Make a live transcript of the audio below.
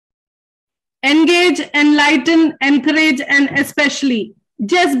Engage, enlighten, encourage, and especially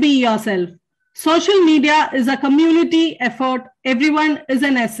just be yourself. Social media is a community effort. Everyone is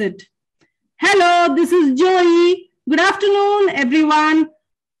an asset. Hello, this is Joey. Good afternoon, everyone.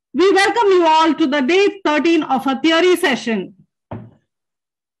 We welcome you all to the day 13 of a theory session.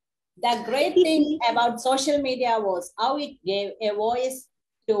 The great thing about social media was how it gave a voice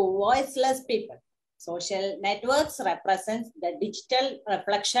to voiceless people. Social networks represent the digital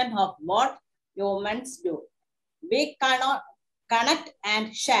reflection of what humans do. We cannot connect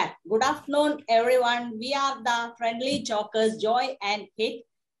and share. Good afternoon, everyone. We are the friendly jokers Joy and Kit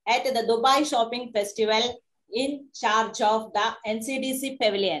at the Dubai Shopping Festival in charge of the NCDC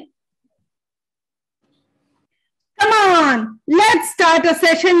Pavilion. Come on, let's start a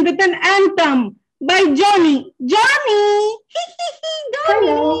session with an anthem by Johnny. Johnny!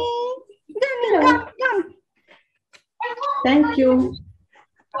 Johnny! Johnny, come. Thank you.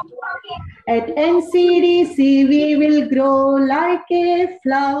 At NCDC, we will grow like a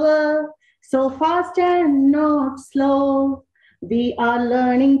flower, so fast and not slow. We are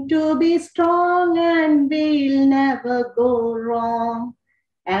learning to be strong and we'll never go wrong.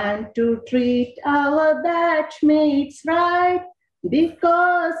 And to treat our batchmates right,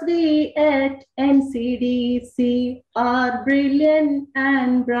 because we at NCDC are brilliant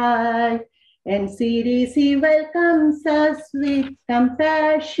and bright. NCDC welcomes us with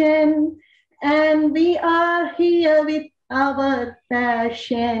compassion, and we are here with our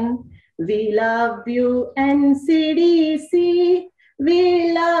passion. We love you, NCDC.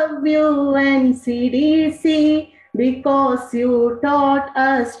 We love you, NCDC, because you taught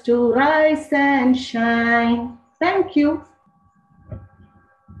us to rise and shine. Thank you.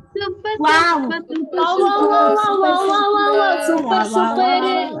 Super, Wow. Isn't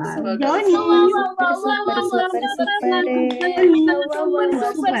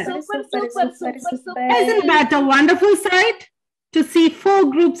that a wonderful sight? To see 4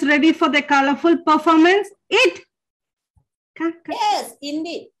 groups ready for their colorful performance? Yes,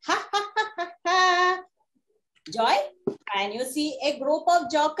 indeed. Joy, can you see a group of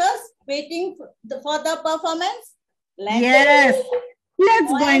jokers waiting for the performance? Yes.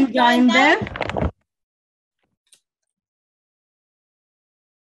 Let's go and join them.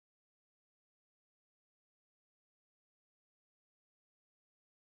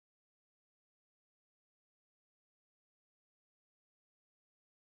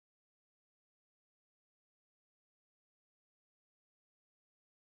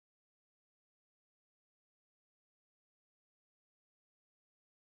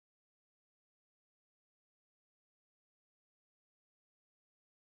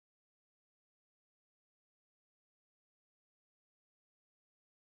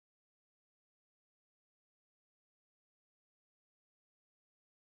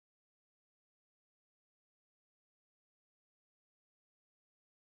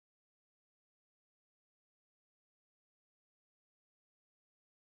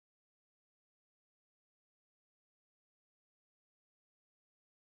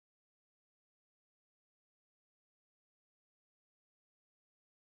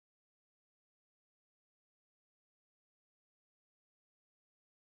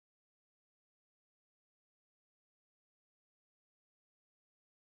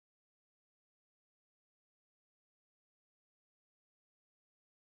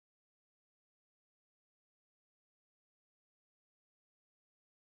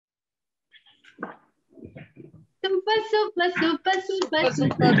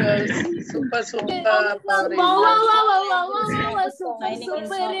 Super girls. Super. Super.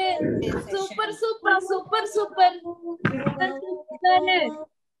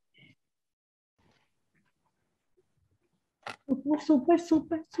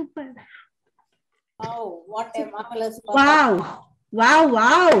 Oh, what a marvelous performance.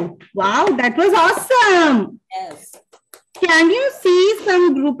 Wow. That was awesome. Yes. Can you see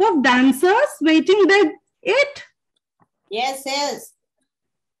some group of dancers waiting there? Yes.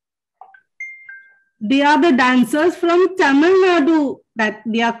 They are the dancers from Tamil Nadu. That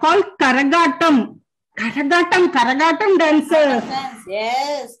they are called Karagatam. Karagatam dancers.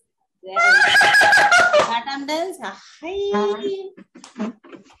 Yes. Karagatam dance. Hi.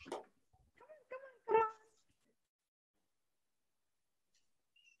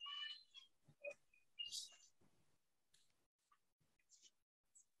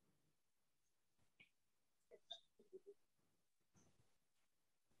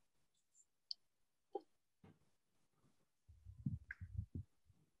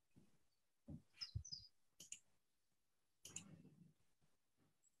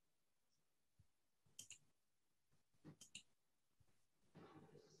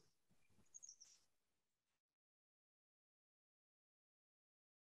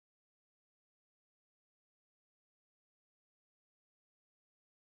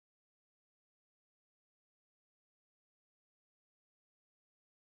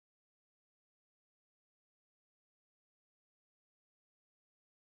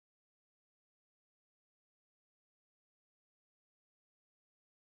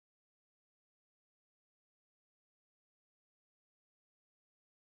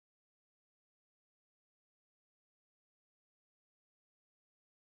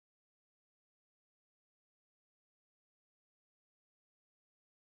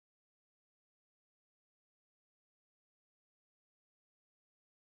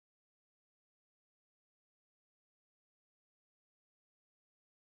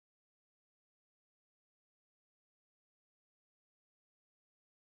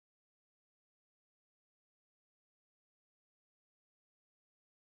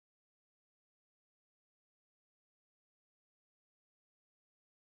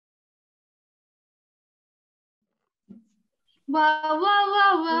 Wow, wow,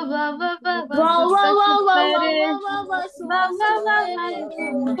 wow, wow, wow, wow, wow, Wow, wow, wow, wow, super,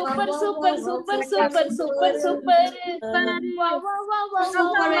 super, super, super, super, super. Wow, wow, wow, wow,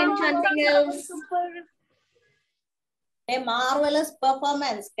 super, and something else. super. A marvelous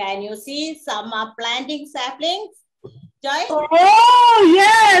performance. Can you see some are planting saplings? Joy? Oh,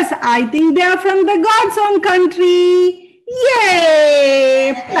 yes. I think they are from the God's own country.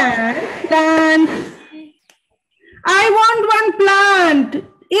 Yay! Plant, plant. I want one plant.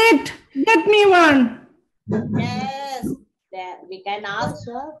 Get me one. Yes. There, we can ask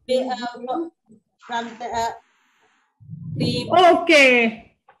from the team.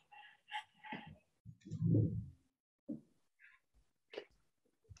 Okay.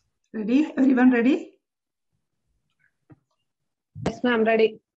 Ready? Everyone ready? Yes, ma'am,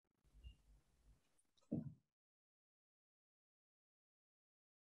 ready.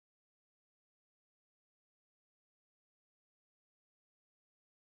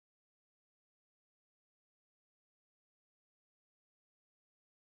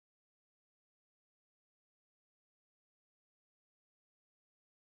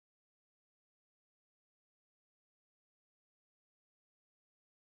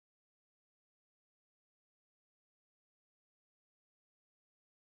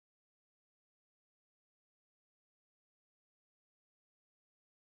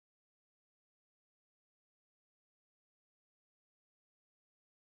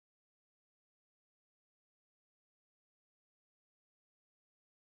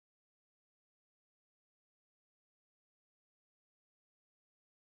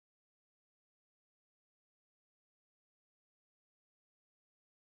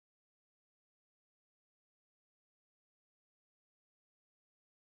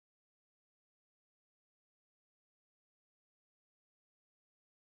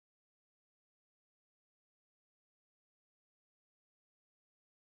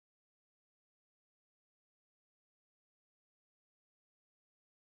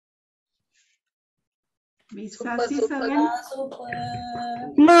 Visasi seven. Super.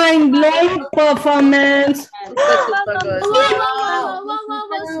 Mind-blowing performance. Super good.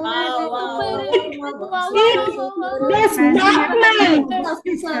 There's Batman.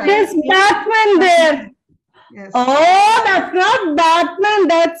 There's Batman there. Yes. Oh, that's not Batman.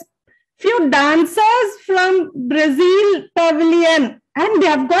 That's few dancers from Brazil pavilion. And they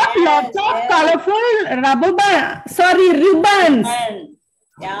have got lots of colorful ribbons.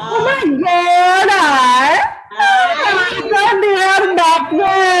 Yeah. Oh my God. I thought they are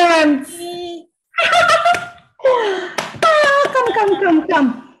Batmans.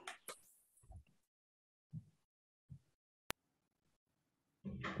 Come.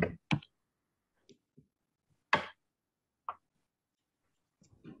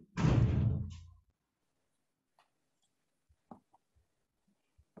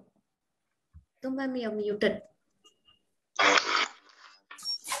 Ma'am, you're muted.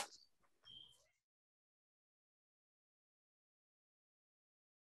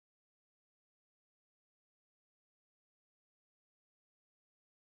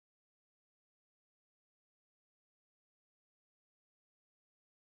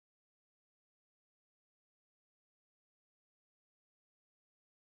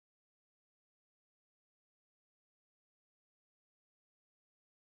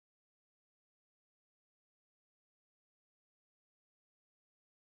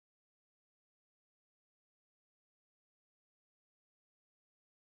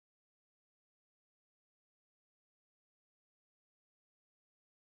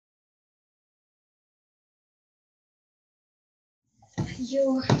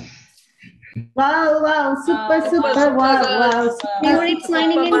 Wow, super, wow. Favorite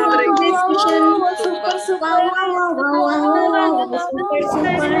signing in for this session.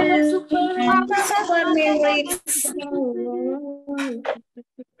 Super Mavericks.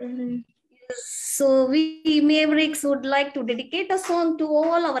 So we Mavericks would like to dedicate a song to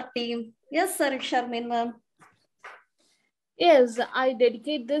all our team. Yes, sir, Sharmin ma'am. Yes, I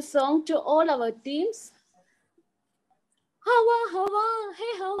dedicate this song to all our teams. हवा हवा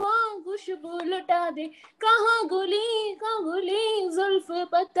है हवा खुशबू लुटा दे कहाँ गुली जुल्फ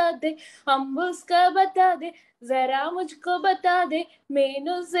बता दे हम उसका बता दे जरा मुझको बता दे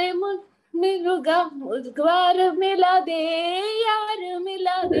मैनू से मिलूंगा एक बार मिला दे यार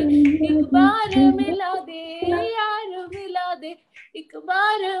मिला दे एक बार मिला दे यार मिला दे एक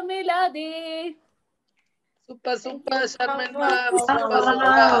बार मिला दे Super, Sharmin. Wow,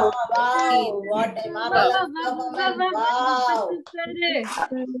 what a marvelous performance. Wow.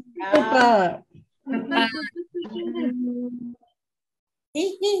 Super.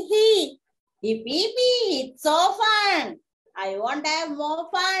 Hee. Hip, it's so fun. I want to have more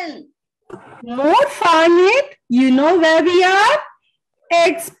fun. More fun it? You know where we are?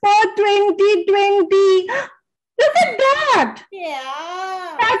 Expo 2020. Look at that.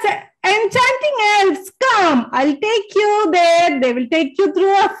 Yeah. That's enchanting elves. Come, I'll take you there. They will take you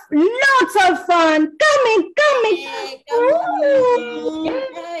through lots of fun. Come in. Hey, come on.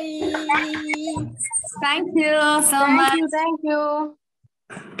 Thank you so much. Thank you.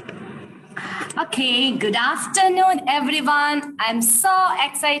 Okay, good afternoon, everyone. I'm so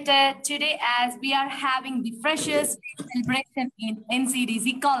excited today as we are having the freshers celebration in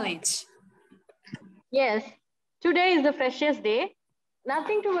NCDC College. Yes, today is the freshest day.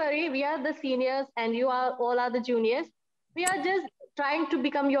 Nothing to worry. We are the seniors and you are all are the juniors. We are just trying to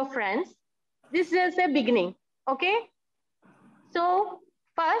become your friends. This is just a beginning. Okay. So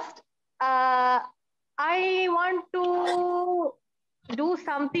first, I want to do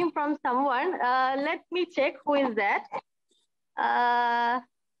something from someone. Let me check who is that.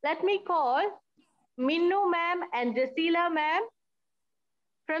 Let me call Minnu ma'am and Jasila ma'am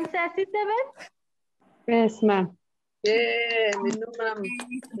from Sassy 7. Yes, ma'am. Yeah, Minnu ma'am,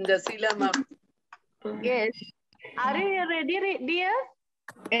 Jasila ma'am. Yes. Are you ready, dear?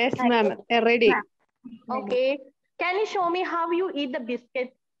 Yes, ma'am. Ready. Okay. Can you show me how you eat the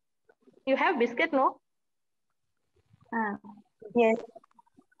biscuit? You have biscuit, no? Yes.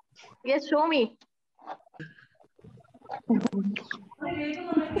 Yes, show me.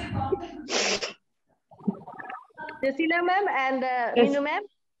 Jasila ma'am and Minu ma'am.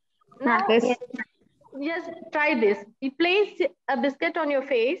 Now, Yes. just try this. You place a biscuit on your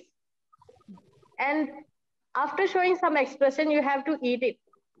face and after showing some expression, you have to eat it.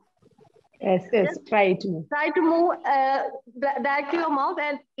 Yes. Just Try it. try to move back to your mouth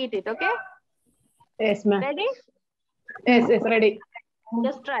and eat it, okay? Yes, ma'am. Ready? Yes, ready.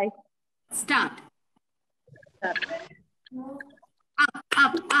 Just try. Start. Up,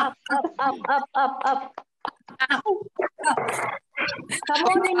 up, up. Come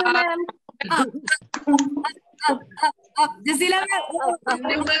on, Minu ma'am. Jasila ma'am.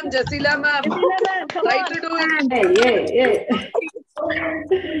 Minnu ma'am, Jasila ma'am. Jasila ma'am, come Try on. to do it.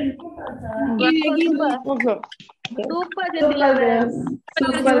 Super. Super, Jasila ma'am.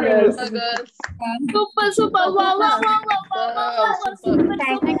 Super girls. Girls. Super. Wow. Wow, super.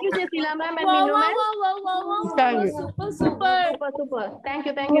 Thank you, Jasila ma'am and Minu ma'am. Thank you. Super. Thank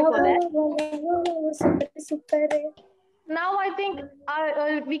you for that. Now I think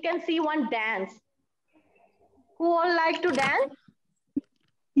we can see one dance. Who all like to dance?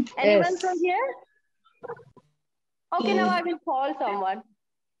 Anyone from here? Okay, now I will call someone.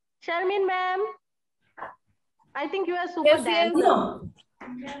 Sharmin ma'am, I think you are super dancer.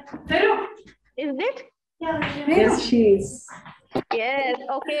 Is it? Yes, she is. Yes,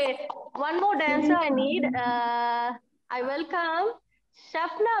 okay. One more dancer I need. I welcome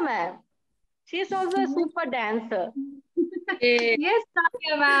Shafna ma'am. She's also a super dancer. Yes,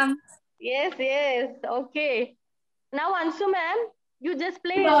 ma'am. Yes. Okay. Now, Ansu ma'am, you just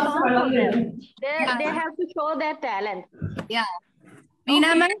play a song for them. They have to show their talent. Yeah.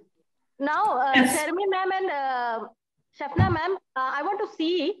 Meena ma'am. Now, Sharmi ma'am and Shafna ma'am, I want to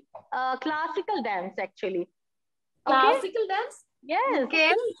see classical dance actually. Okay? Classical dance? Yes.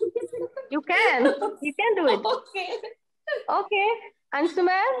 Okay. You can. You can do it. Okay. Ansu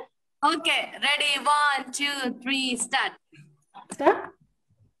ma'am? Okay, ready? 1, 2, 3, start. Start.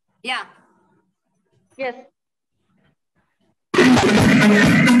 Yeah. Yes.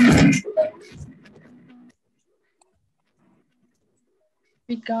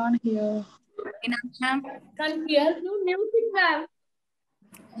 We can't hear. Meena ma'am. Can't hear no music, ma'am.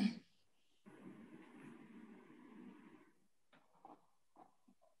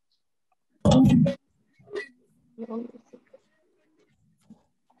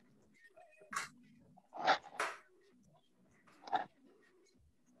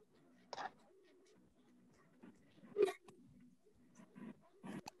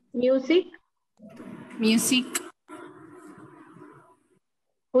 Music. Music.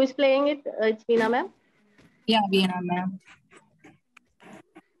 Who is playing it? It's Meena ma'am. Yeah, Meena ma'am.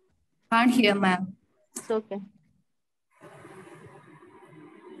 Can't hear, ma'am. It's okay.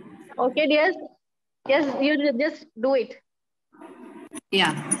 Okay, dears. Yes, you just do it.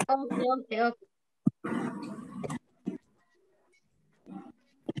 Yeah. Okay.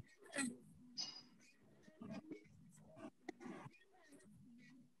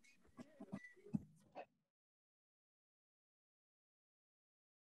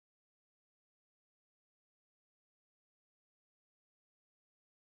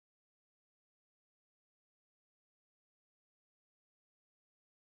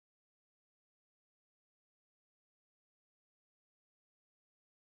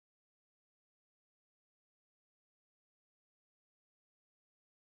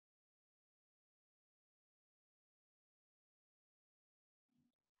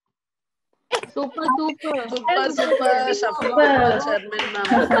 Super, super. Super, super, Shafna, Sharmin ma'am.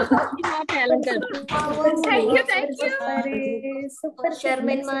 Not talented. Thank you, thank you. Super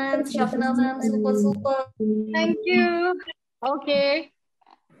Sharmin ma'am, Shafna ma'am, super, super. Thank you. Okay.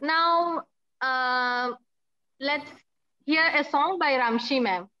 Now, let's hear a song by Ramshi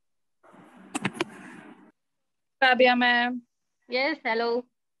ma'am. Rabia ma'am. Yes, hello.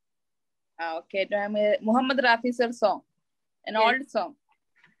 Okay, to Muhammad Rafi sir song, an old song.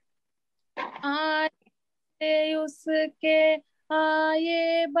 आए उसके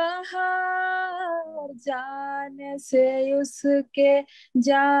आए बहार जाने से उसके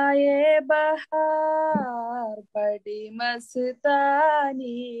जाए बहार बड़ी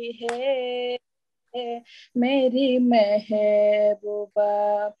मस्तानी है मेरी महबूबा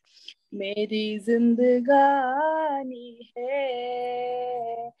मेरी जिंदगानी है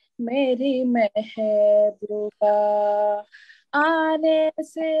मेरी महबूबा आने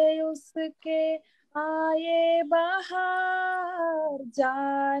से उसके आए बहार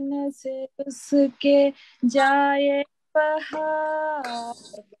जान से उसके जाए बहार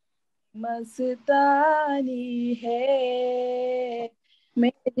मस्तानी है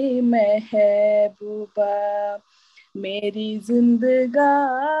मेरी महबूबा मेरी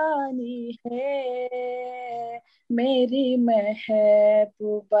जिंदगानी है मेरी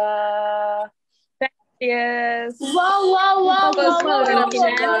महबूबा। Yes. Wow, wow, wow, wow, wow, wow,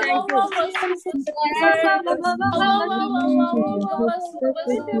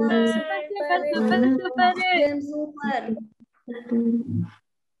 Thank you.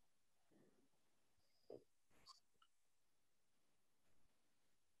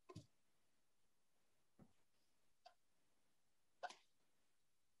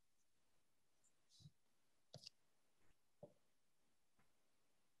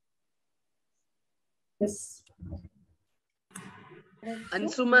 Yes.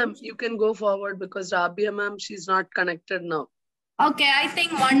 Ansu ma'am, you can go forward because Rabia ma'am, she's not connected now. Okay, I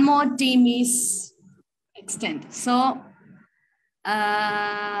think one more team is extend. So,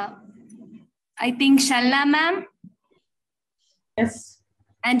 I think Shalla ma'am Yes.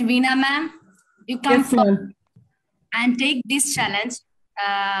 and Veena ma'am, you come Yes, ma'am. and take this challenge.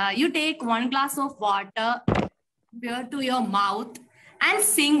 You take 1 glass of water, bear to your mouth, and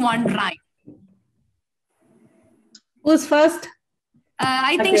sing one rhyme. Who's first?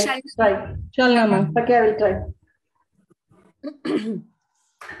 I think Okay, Shalla. try. Shalna, ma'am. Okay, I will try.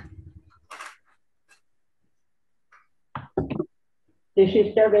 This is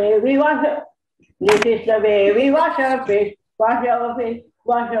the way we wash up. This is the way we wash our face. Wash our face.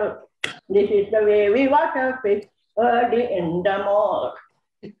 Wash our. This is the way we wash our face early in the morning.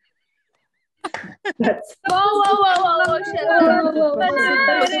 That's wow, wow, wow, wow, wow,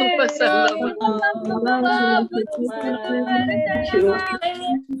 Super,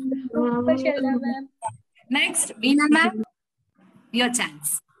 Shalna. Next, Veena ma'am, your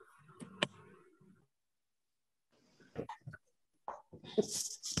chance.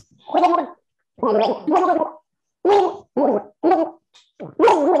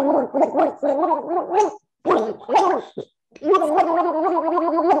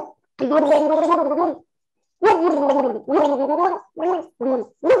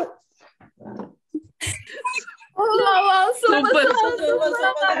 wow, super.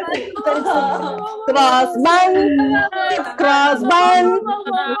 Cross bun, cross bun,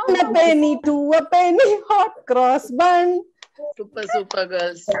 a penny to a penny, hot cross bun. Super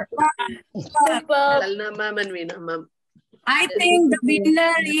girls. Shalna ma'am and Veena ma'am. I think the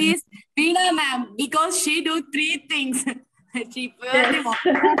winner is Veena ma'am because she do 3 things. She purely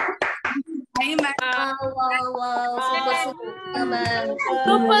Hi ma'am. Wow, super, ma'am.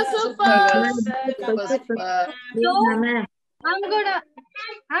 Super. So,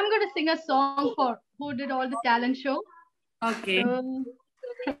 I'm gonna sing a song for who did all the talent show. Okay.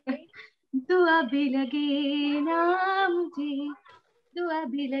 दुआ भी लगे ना मुझे दुआ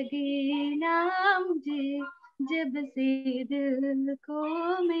भी लगे ना मुझे जब से दिल को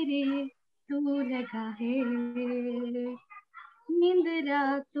मेरे तू लगा है नींद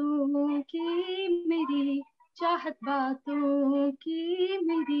रातों की मेरी चाहत बातों की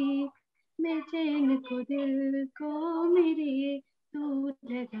मेरी मैं चैन को दिल को मेरे तू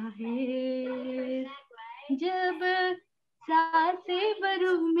लगा है जब सांसें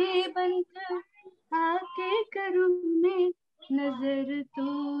बरूं में बनकर आके करूं मैं नजर तू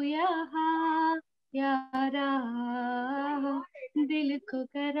यहाँ यारा दिल को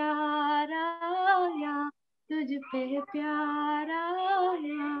करारा या तुझ पे प्यारा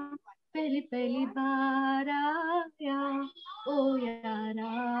या पहली बार आया ओ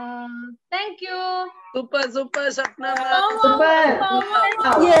यारा thank Thank you. Super, super, Sapna. Super.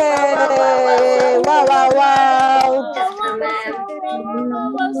 Yay! Wow, wow, wow.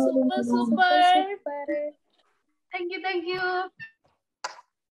 Super. Thank you, thank you.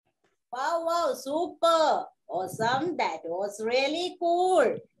 Wow, wow, super. Awesome. That was really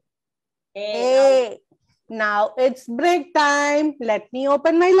cool. Hey, now it's break time. Let me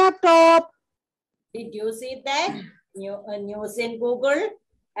open my laptop. Did you see that news in Google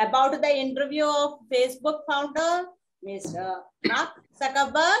about the interview of Facebook founder, Mr. Mark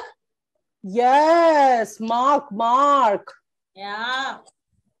Zuckerberg? Yes, Mark. Yeah.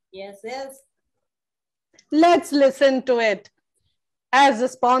 Yes. Let's listen to it. As the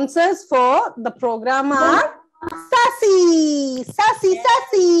sponsors for the program are Sassy.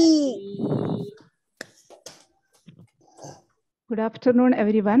 Good afternoon,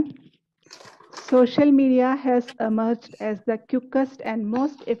 everyone. Social media has emerged as the quickest and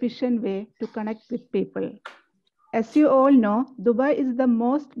most efficient way to connect with people. As you all know, Dubai is the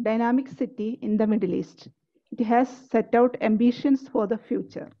most dynamic city in the Middle East. It has set out ambitions for the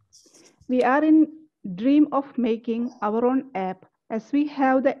future. We are in dream of making our own app as we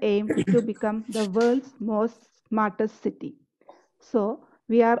have the aim to become the world's most smartest city. So,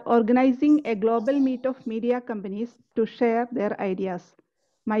 we are organizing a global meet of media companies to share their ideas.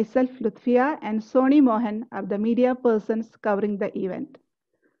 Myself, Lutfia, and Soni Mohan are the media persons covering the event.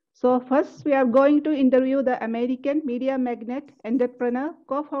 So first, we are going to interview the American media magnate, entrepreneur,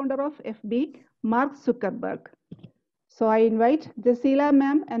 co-founder of FB, Mark Zuckerberg. So I invite Jasila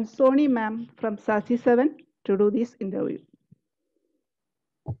ma'am and Soni ma'am from Sassy 7 to do this interview.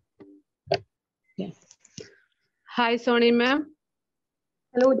 Yes. Hi, Soni ma'am.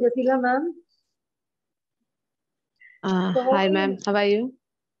 Hello, Jasila ma'am. Hi, ma'am. How are you?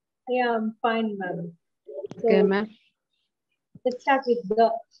 Yeah, I'm fine, ma'am. Okay, ma'am. Let's start with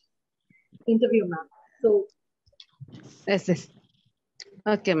the interview, ma'am. So, Yes.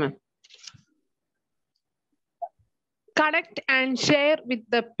 Okay, ma'am. Connect and share with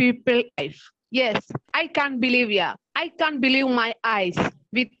the people life. Yes, I can't believe I can't believe my eyes.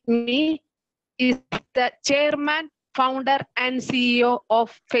 With me is the chairman, founder, and CEO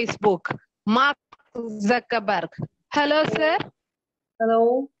of Facebook, Mark Zuckerberg. Hello, sir.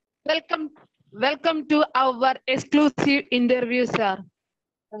 hello. Welcome to our exclusive interview, sir.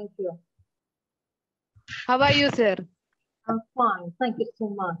 Thank you. How are you, sir? I'm fine. Thank you so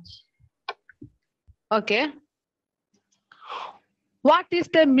much. Okay. What is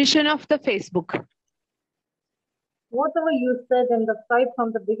the mission of the Facebook? Whatever you said and the site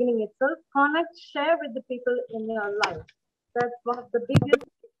from the beginning itself, connect, share with the people in your life. That's one of the biggest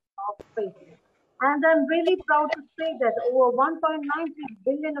of Facebook. And I'm really proud to say that over 1.93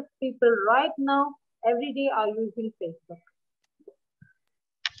 billion of people right now, every day are using Facebook.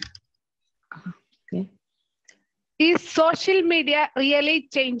 Okay. Is social media really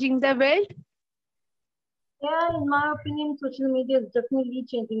changing the world? Yeah, in my opinion, social media is definitely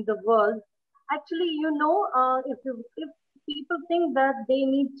changing the world. Actually, you know, if people think that they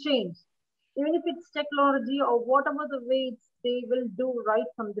need change, even if it's technology or whatever the way they will do right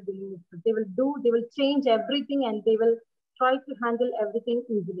from the beginning. They will change everything and they will try to handle everything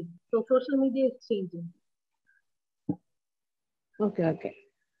easily. So social media is changing. Okay.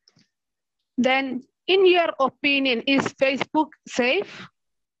 Then, in your opinion, is Facebook safe?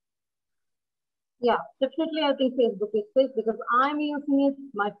 Yeah, definitely I think Facebook is safe because I'm using it,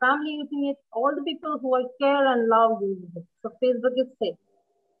 my family using it, all the people who I care and love using it. So Facebook is safe.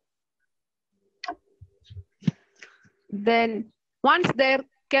 Then, once there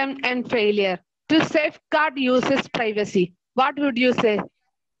came a failure to safeguard users' privacy, what would you say?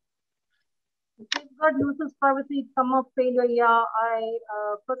 Safeguard users' privacy, come of failure. Yeah,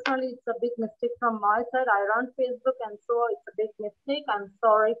 personally, it's a big mistake from my side. I run Facebook and so it's a big mistake. I'm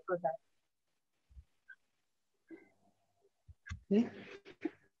sorry for that. Okay.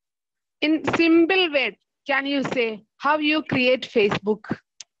 In simple words, can you say how you create Facebook?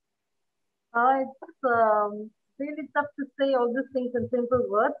 It's really tough to say all these things in simple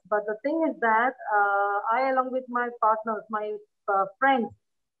words, but the thing is that I, along with my partners, my friends,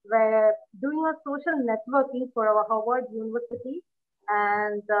 were doing a social networking for our Harvard University,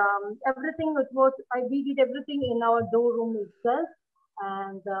 and everything we did everything in our dorm room itself,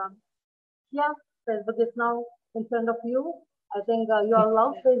 and yeah, Facebook is now in front of you. I think you all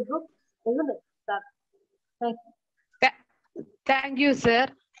love Facebook, isn't it? Thank you. Thank you, sir,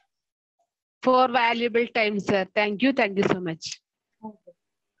 for valuable time, sir. Thank you so much. Okay.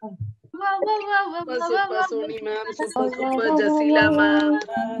 Super, Sony ma'am. Super, Jasila ma'am.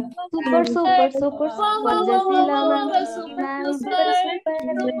 Super, Jasila ma'am.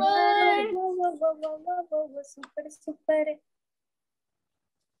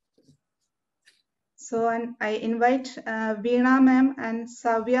 So and I invite Veena ma'am and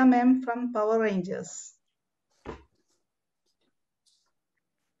Savya ma'am from Power Rangers.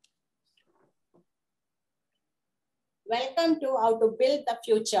 Welcome to How to Build the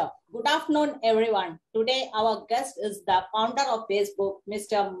Future. Good afternoon, everyone. Today, our guest is the founder of Facebook,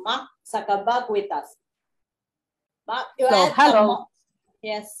 Mr. Mark Zuckerberg, with us. Mark, you So, are hello.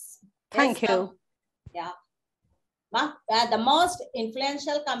 Yes. Thank you. Yeah. Mark, the most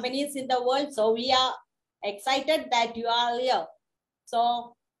influential companies in the world, so we are excited that you are here.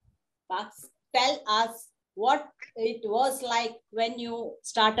 So, Mark, tell us what it was like when you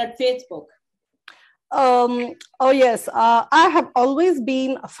started Facebook. Oh, yes. I have always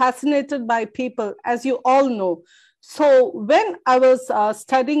been fascinated by people, as you all know. So when I was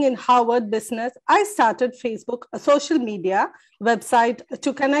studying in Harvard Business, I started Facebook, a social media website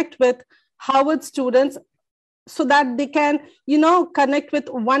to connect with Harvard students so that they can, connect with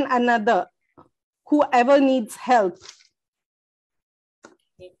one another, whoever needs help.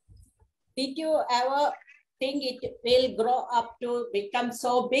 Did you ever think it will grow up to become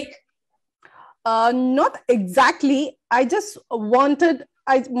so big? Not exactly. I just wanted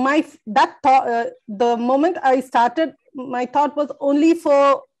the moment I started, my thought was only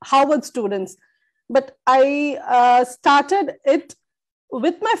for Harvard students, but I started it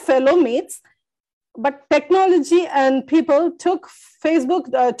with my fellow mates. But technology and people took Facebook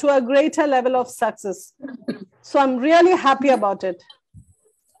to a greater level of success. So I'm really happy about it.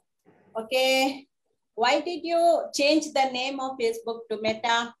 Okay. Why did you change the name of Facebook to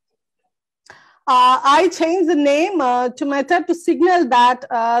Meta? I changed the name to Meta to signal that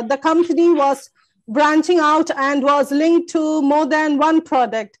the company was branching out and was linked to more than one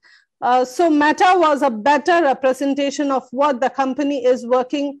product. So Meta was a better representation of what the company is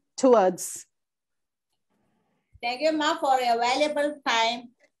working towards. Thank you, Ma, for your valuable time.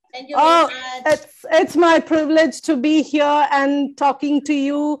 Thank you very much. It's my privilege to be here and talking to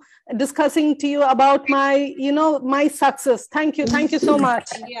you, discussing to you about my, my success. Thank you. Thank you so much.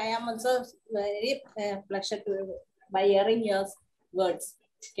 Thank you. I am also very pleasure to by hearing your words.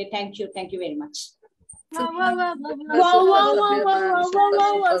 Okay, thank you. Thank you very much.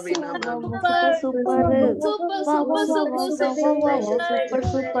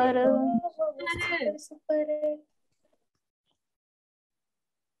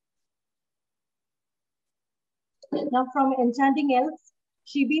 Now from Enchanting Elves,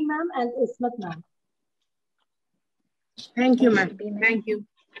 Shibi ma'am and Ismat ma'am. Thank you, ma'am. Thank you.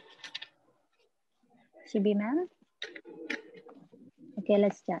 Shibi ma'am. Okay,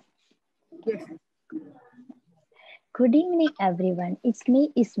 let's start. Yes. Good evening, everyone. It's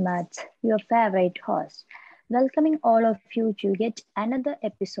me, Ismat, your favorite host. Welcoming all of you to yet another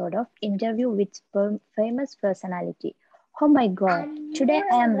episode of Interview with Famous Personality. Oh my God, today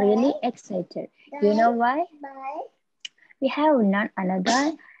I am really excited. You know why? We have none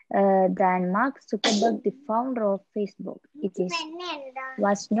other than Mark Zuckerberg, the founder of Facebook.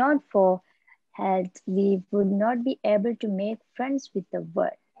 Was not for that we would not be able to make friends with the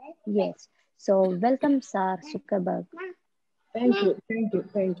world. Yes. So welcome, Sir Zuckerberg. Thank you. Thank you.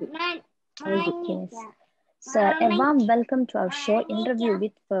 Thank you. Thank you. Yes. Sir, a warm welcome to our show, Interview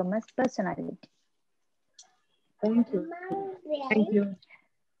with Famous Personality. Thank you. Thank you.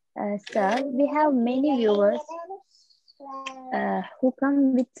 Sir, we have many viewers who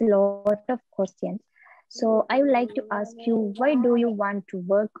come with a lot of questions. So I would like to ask you, why do you want to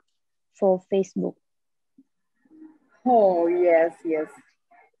work for Facebook? Oh, yes, yes.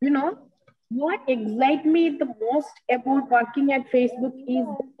 You know, what excites me the most about working at Facebook is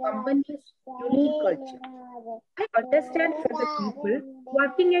the company's unique culture. I understand for the people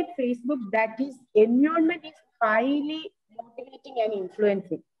working at Facebook that this environment is highly motivating and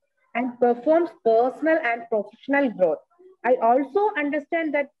influencing and performs personal and professional growth. I also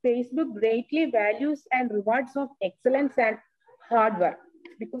understand that Facebook greatly values and rewards of excellence and hard work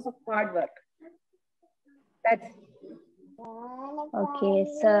because of hard work. That's okay,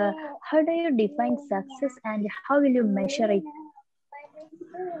 so how do you define success and how will you measure it?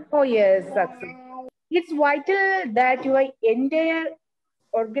 Oh yes, success. It's vital that your entire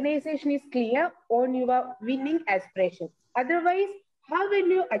organization is clear on your winning aspirations. Otherwise, how will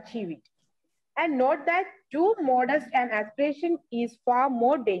you achieve it? And note that too modest an aspiration is far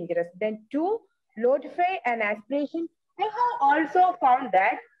more dangerous than too lofty an aspiration. I have also found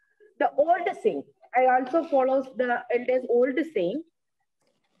that the old saying, I also follow the elders' old saying,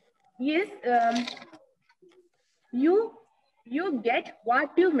 is you get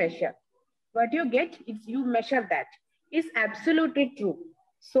what you measure. What you get is you measure that. Is absolutely true.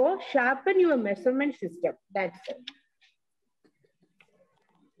 So sharpen your measurement system. That's it.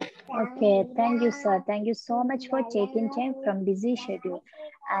 Okay, thank you, sir. Thank you so much for taking time from busy schedule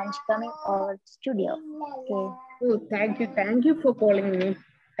and coming over studio. Okay. Oh, thank you for calling me.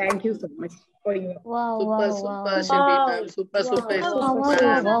 Thank you so much for your Wow, Shelby ma'am. Super, ma'am.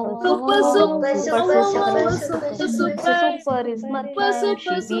 Super is Mata,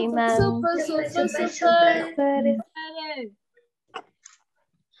 Shibi ma'am.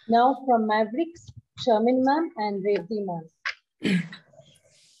 Now from Mavericks, Sharmin ma'am and Revati ma'am.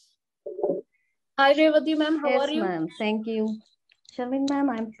 Hi, Revati ma'am. How Yes, are you? Ma'am. Thank you. Sharmin ma'am,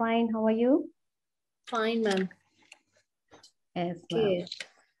 I'm fine. How are you? Fine, ma'am. Yes, okay.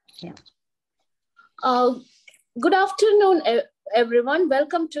 Yeah. Good afternoon, everyone.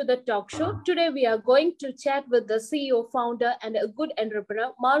 Welcome to the talk show. Today we are going to chat with the CEO, founder, and a good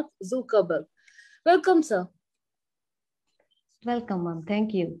entrepreneur, Mark Zuckerberg. Welcome, sir. Welcome, ma'am.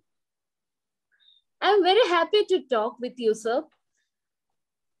 Thank you. I'm very happy to talk with you, sir.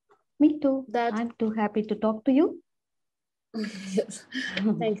 Me too. I'm too happy to talk to you. Yes.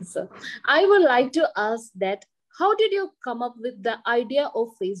 Thank you, sir. I would like to ask that, how did you come up with the idea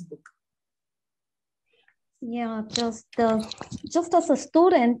of Facebook? Yeah, just as a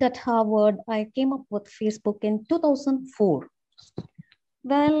student at Harvard, I came up with Facebook in 2004.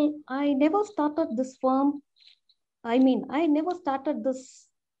 Well, I never started this firm. I never started this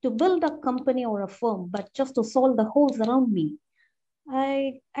to build a company or a firm, but just to solve the holes around me.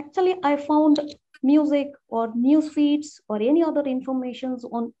 I found music or news feeds or any other informations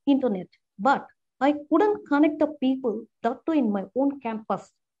on internet, but I couldn't connect the people, that too in my own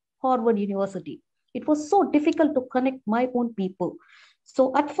campus, Harvard University. It was so difficult to connect my own people.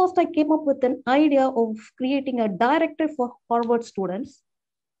 So at first I came up with an idea of creating a directory for Harvard students.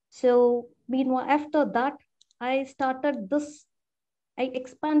 So meanwhile, after that, I expanded this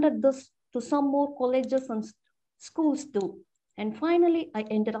to some more colleges and schools too. And finally, I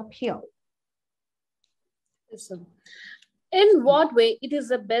ended up here. Awesome. In what way it is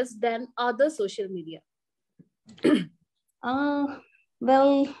the best than other social media?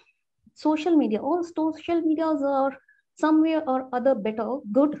 Well, social media, all social medias are somewhere or other better,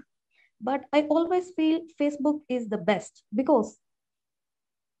 good. But I always feel Facebook is the best because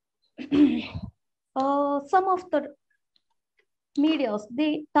some of the medias,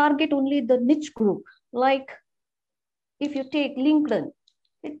 they target only the niche group. Like if you take LinkedIn,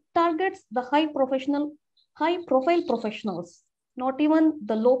 it targets the high profile professionals, not even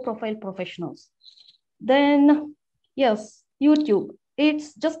the low profile professionals. Then yes, YouTube,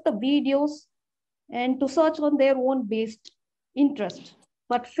 it's just the videos and to search on their own based interest.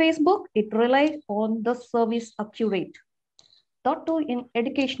 But Facebook, it relies on the service accurate, that too in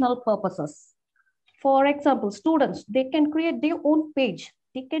educational purposes. For example, students, they can create their own page.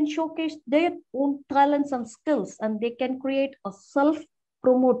 They can showcase their own talents and skills, and they can create a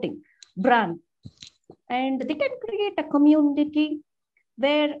self-promoting brand. And they can create a community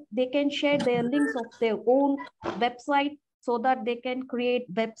where they can share their links of their own website so that they can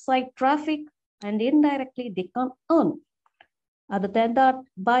create website traffic and indirectly they can earn. Other than that,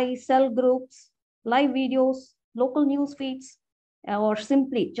 buy, sell groups, live videos, local news feeds, or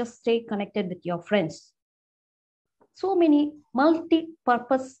simply just stay connected with your friends. So many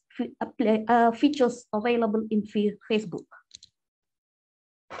multi-purpose features available in Facebook.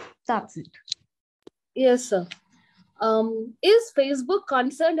 That's it. Yes, sir. Is Facebook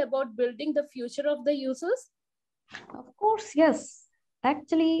concerned about building the future of the users? Of course, yes.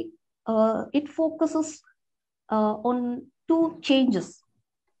 Actually, it focuses on two changes.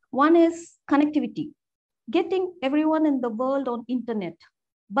 One is connectivity, getting everyone in the world on internet.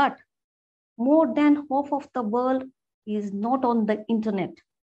 But more than half of the world is not on the internet.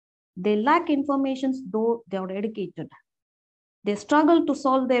 They lack information, though they are educated. They struggle to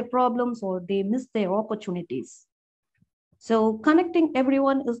solve their problems or they miss their opportunities. So connecting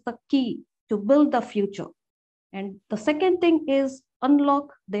everyone is the key to build the future. And the second thing is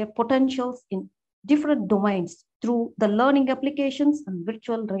unlock their potentials in different domains through the learning applications and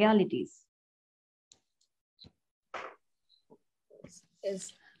virtual realities.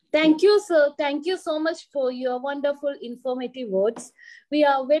 Yes. Thank you, sir. Thank you so much for your wonderful, informative words. We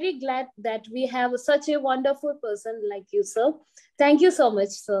are very glad that we have such a wonderful person like you, sir. Thank you so much,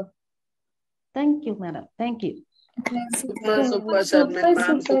 sir. Thank you, madam. Thank you. Super, Sharmin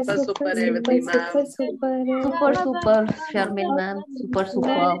ma'am. Super, Revati ma'am. Super, Sharmin ma'am. Super.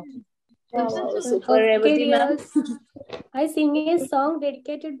 Wow, super, Revati ma'am. I sing a song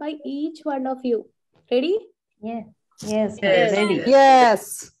dedicated by each one of you. Ready? Yeah. Yes, Yes, ready.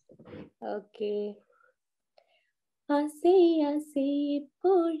 Yes. Okay. ஆசை ஆசை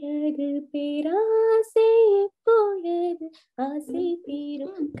எப்பொழுது பேராசை எப்பொழுது ஆசை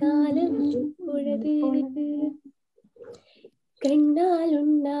தீரும் காலம் எப்பொழுது கண்ணால்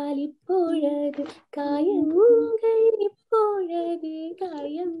உன்னால் இப்பொழுது காயங்கள் இப்பொழுது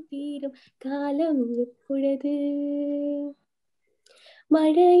காயம் தீரும் காலம் எப்பொழுது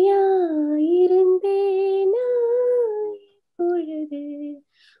மழையாயிருந்தேனா இப்பொழுது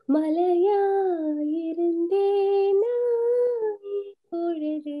மலையாயிருந்தேனா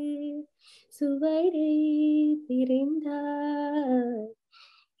இப்பொழுது சுவடை பிரிந்தார்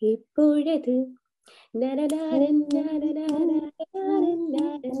இப்பொழுது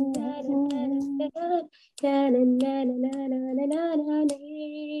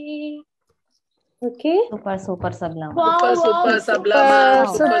Okay. Super, super, Sablama. Super, super, Sablama.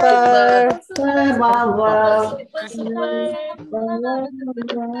 Super, super.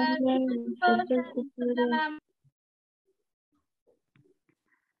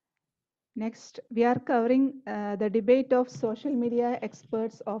 Next, we are covering the debate of social media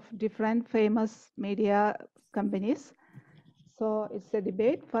experts of different famous media companies. So it's a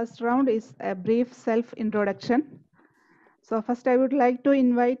debate. First round is a brief self-introduction. So first I would like to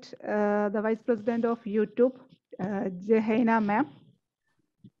invite the Vice President of YouTube, Jahaina ma'am.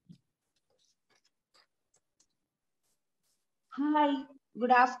 Hi,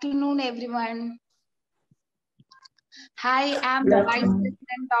 good afternoon, everyone. Hi, I'm the Vice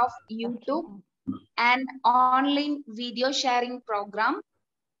President of YouTube, an online video sharing program.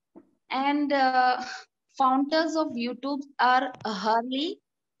 And founders of YouTube are Hurley,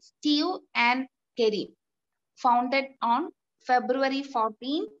 Steve, and Kerry, founded on February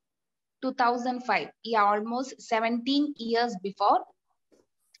 14, 2005, yeah, almost 17 years before.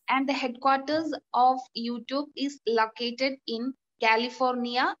 And the headquarters of YouTube is located in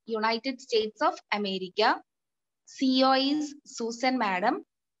California, United States of America. CEO is Susan Madam.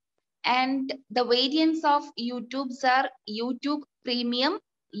 And the variants of YouTubes are YouTube Premium,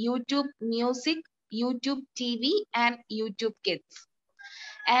 YouTube Music, YouTube TV, and YouTube Kids.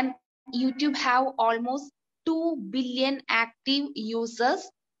 And YouTube have almost 2 billion active users,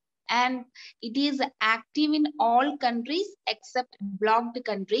 and it is active in all countries except blocked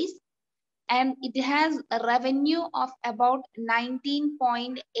countries. And it has a revenue of about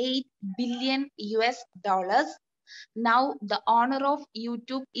 19.8 billion US dollars. Now the owner of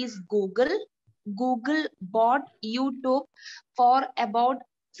YouTube is Google. Google bought YouTube for about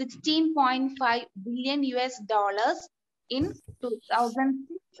 16.5 billion US dollars in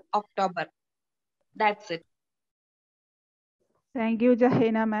 2006 October. That's it. Thank you,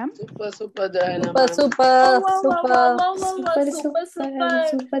 Jahaina ma'am. Super, super, Jahaina Super, ma'am.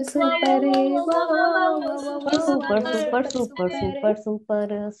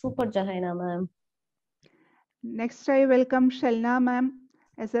 Super, Jahaina ma'am. Next, I welcome Shalna ma'am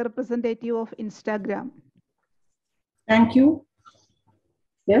as a representative of Instagram. Thank you.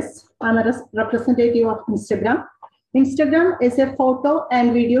 Yes, I'm a representative of Instagram. Instagram is a photo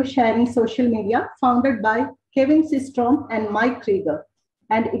and video sharing social media founded by Kevin Systrom and Mike Krieger,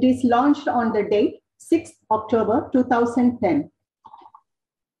 and it is launched on the date 6th October 2010.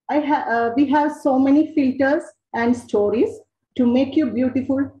 We have so many filters and stories to make you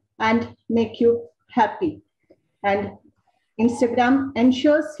beautiful and make you happy. And Instagram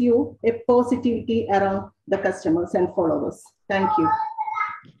ensures you a positivity around the customers and followers. Thank you.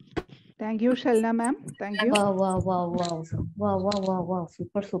 Thank you, Shalna ma'am. Thank you. Wow.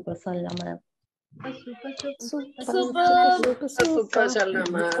 Super, Shalna ma'am. Super, Shalna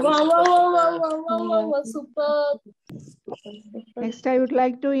ma'am. Super. Next, I would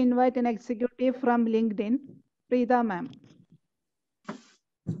like to invite an executive from LinkedIn, Preeta ma'am.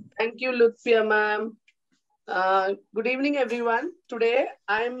 Thank you, Lutfia ma'am. Good evening, everyone. Today,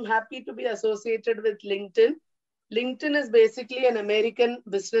 I'm happy to be associated with LinkedIn. LinkedIn is basically an American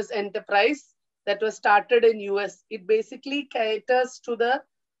business enterprise that was started in US. It basically caters to the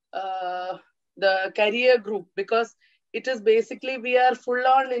career group, because it is basically, we are full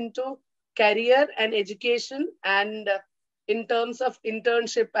on into career and education, and in terms of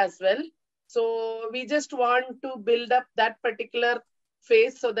internship as well. So we just want to build up that particular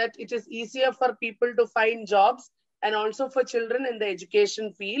phase so that it is easier for people to find jobs, and also for children in the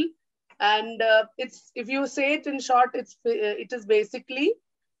education field. And it's, if you say it in short, it is basically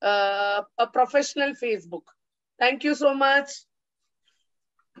a professional Facebook. Thank you so much.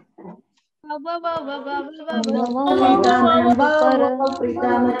 Next,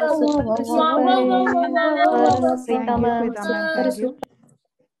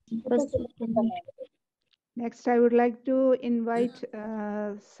 I would like to invite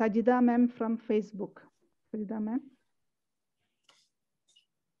Sajida ma'am from Facebook. Sajida ma'am.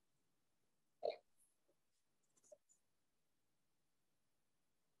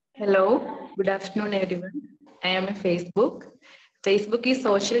 Hello, good afternoon, everyone. I am a Facebook. Facebook is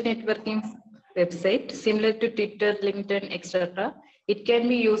social networking website similar to Twitter, LinkedIn, etc. It can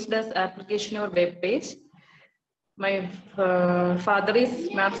be used as application or web page. My father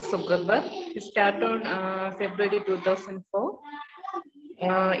is Mark Zuckerberg. He started on February 2004.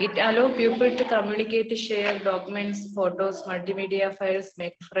 It allows people to communicate, share documents, photos, multimedia files,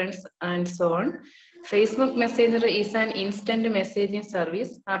 make friends, and so on. Facebook Messenger is an instant messaging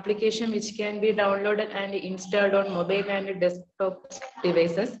service application which can be downloaded and installed on mobile and desktop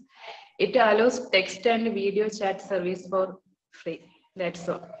devices. It allows text and video chat service for free. That's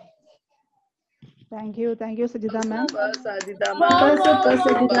all. Thank you, Sajida ma'am. Sajida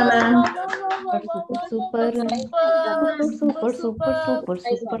Super,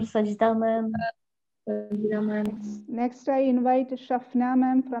 Sajida ma'am. Next, I invite Shafna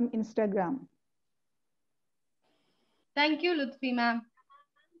ma'am from Instagram. Thank you, Lutfi ma'am.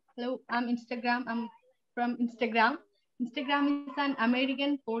 Hello, I'm from Instagram. Instagram is an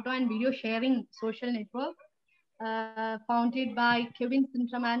American photo and video sharing social network founded by Kevin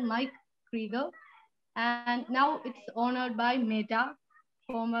Syntram and Mike Krieger. And now it's honored by Meta,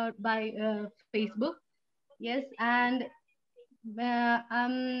 former by Facebook. Yes, and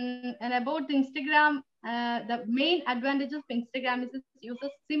about Instagram, the main advantages of Instagram is its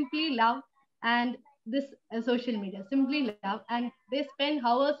users simply love and this social media, simply love, and they spend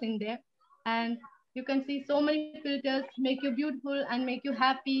hours in there, and you can see so many filters make you beautiful and make you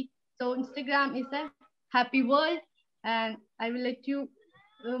happy. So Instagram is a happy world, and I will let you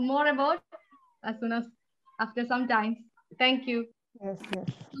more about as soon as after some time. Thank you. Yes.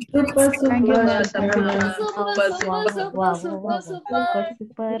 Super. Thank you, ma'am. Super.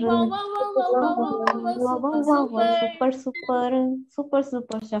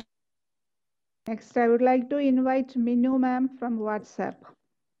 Next, I would like to invite Minu ma'am from WhatsApp.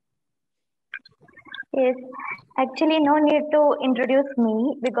 Yes, actually no need to introduce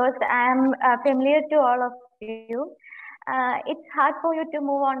me because I am familiar to all of you. It's hard for you to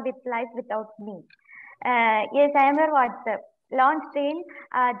move on with life without me. Yes, I am your WhatsApp. Launched in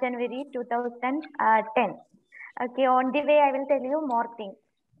January 2010. Okay, on the way I will tell you more things.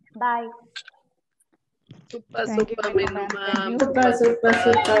 Bye. Super,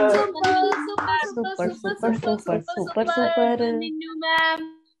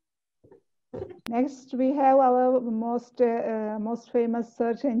 Next, we have our most famous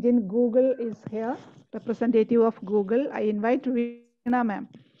search engine, Google, is here, representative of Google. I invite Veena ma'am.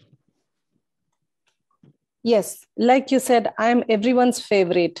 Yes, like you said, I'm everyone's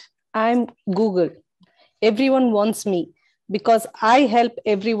favorite. I'm Google. Everyone wants me because I help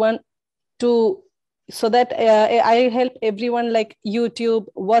everyone I help everyone like YouTube,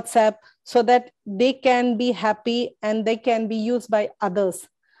 WhatsApp, so that they can be happy and they can be used by others.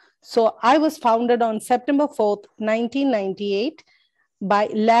 So I was founded on September 4th, 1998 by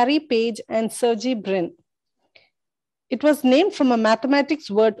Larry Page and Sergey Brin. It was named from a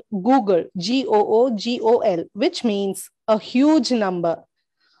mathematics word Google, G-O-O-G-O-L, which means a huge number.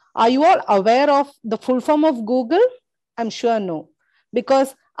 Are you all aware of the full form of Google? I'm sure no,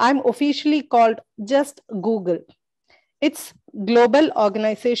 because I'm officially called just Google. It's Global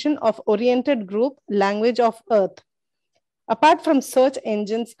Organization of Oriented Group, Language of Earth. Apart from search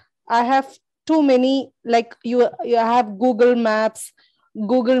engines, I have too many, like you have Google Maps,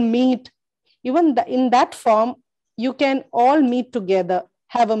 Google Meet. Even in that form, you can all meet together,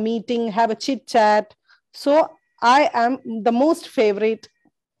 have a meeting, have a chit chat. So I am the most favorite.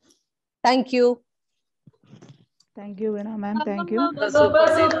 Thank you. Thank you, Veena ma'am. Thank you. Super,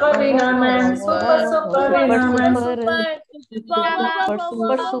 Veena ma'am. Super, Veena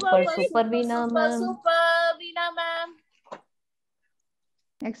ma'am. Super, Veena ma'am.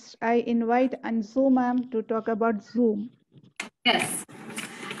 Next, I invite Ansu ma'am to talk about Zoom. Yes,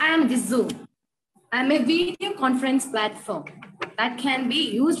 I am the Zoom. I'm a video conference platform that can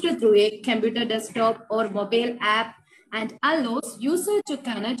be used through a computer desktop or mobile app and allows users to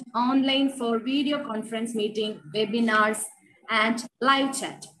connect online for video conference meeting, webinars, and live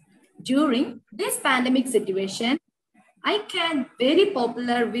chat. During this pandemic situation, I can very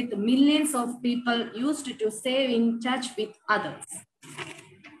popular with millions of people used to stay in touch with others.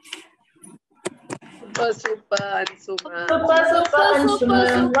 Super, super, Ansuma. Super, super,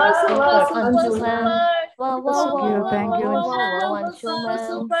 Anshuman. Wow, wow, Anshuman. Wow, wow, wow, Thank you. wow, wow, wow,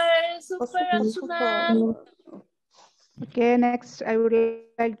 Super. Okay, next I would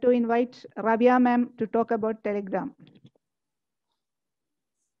like to invite Rabia ma'am to talk about Telegram.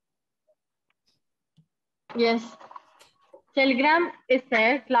 Yes. Telegram is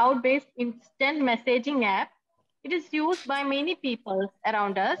a cloud-based instant messaging app. It is used by many people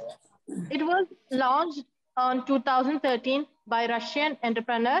around us. It was launched on 2013 by Russian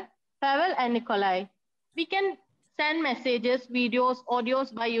entrepreneur Pavel and Nikolai. We can send messages, videos,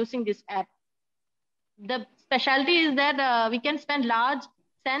 audios by using this app. The specialty is that we can send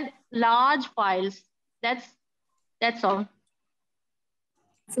large files. That's all.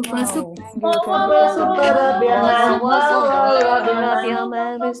 Super, Wow. super. Super, super, Rabia ma'am. Wow, wow, Rabia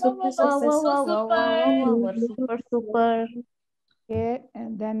ma'am. Super. Okay,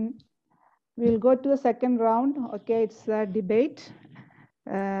 and then we'll go to the second round. Okay, it's a debate.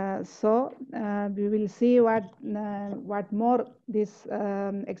 We will see what more these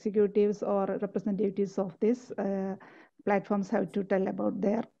executives or representatives of these platforms have to tell about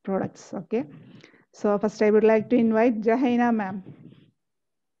their products. Okay, so first I would like to invite Jahaina ma'am.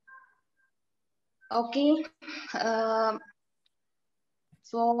 Okay.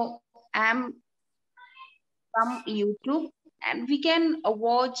 So I'm from YouTube, and we can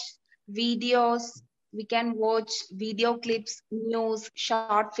watch videos, we can watch video clips, news,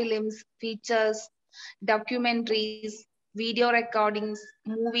 short films, features, documentaries, video recordings,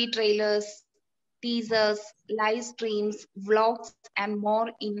 movie trailers, teasers, live streams, vlogs, and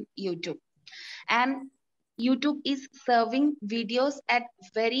more in YouTube. And YouTube is serving videos at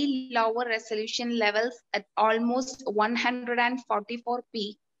very lower resolution levels at almost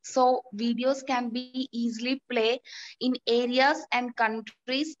 144p. So videos can be easily played in areas and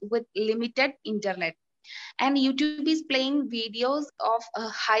countries with limited internet. And YouTube is playing videos of a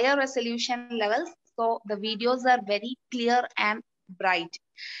higher resolution levels. So the videos are very clear and bright.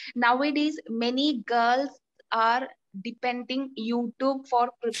 Nowadays, many girls are depending YouTube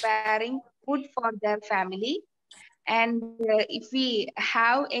for preparing food for their family. And if we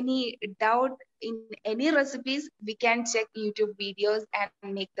have any doubt in any recipes, we can check YouTube videos and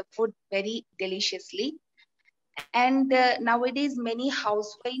make the food very deliciously. And nowadays, many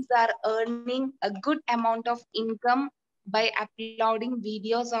housewives are earning a good amount of income by uploading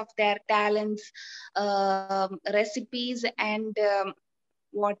videos of their talents, recipes, and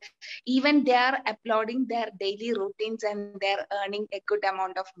what even they are uploading their daily routines, and they're earning a good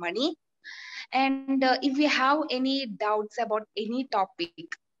amount of money. And if we have any doubts about any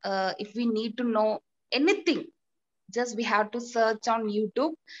topic, if we need to know anything, just we have to search on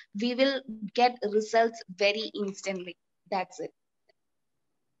YouTube. We will get results very instantly. That's it.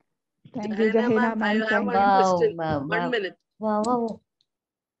 Thank you, Jahaina I ma'am. have one Wow, question. ma'am. 1 minute. Wow.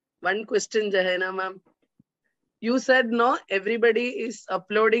 One question, Jahaina ma'am. You said no, everybody is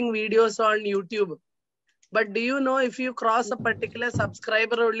uploading videos on YouTube. But do you know if you cross a particular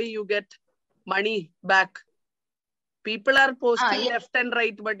subscriber only, you get money back? People are posting left and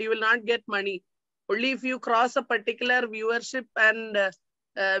right, but you will not get money. Only if you cross a particular viewership and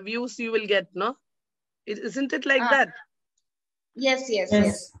views, you will get, no? Isn't it like that? Yes.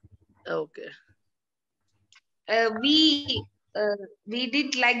 Okay. We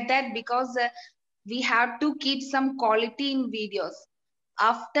did like that because we have to keep some quality in videos.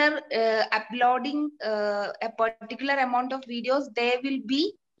 After uploading a particular amount of videos, they will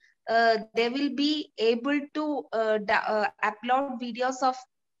be able to upload videos of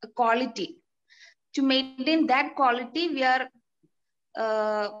quality. To maintain that quality, we are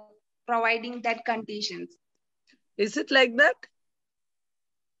providing that conditions. Is it like that?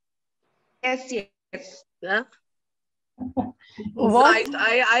 Yes. Yeah. What?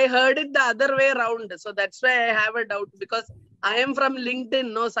 I heard it the other way around. So that's why I have a doubt, because I am from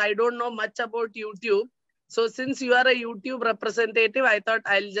LinkedIn, no, so I don't know much about YouTube. So since you are a YouTube representative, I thought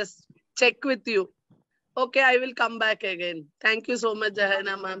I'll just check with you. Okay, I will come back again. Thank you so much,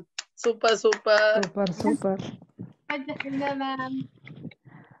 Jahaina ma'am. Super. Ma'am.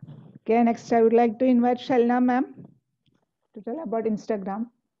 Okay, next I would like to invite Shalna ma'am to tell about Instagram.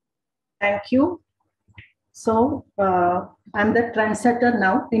 Thank you. So I'm the trendsetter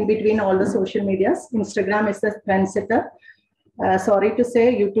now in between all the social medias. Instagram is the trendsetter. Sorry to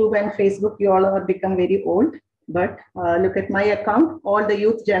say, YouTube and Facebook, you all have become very old. But look at my account. All the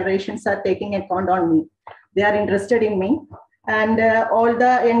youth generations are taking account on me. They are interested in me. And all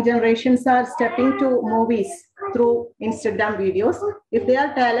the young generations are stepping to movies through Instagram videos. If they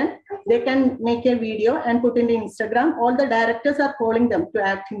are talent, they can make a video and put it in Instagram. All the directors are calling them to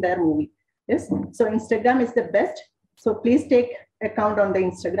act in their movie. Yes, so Instagram is the best. So please take account on the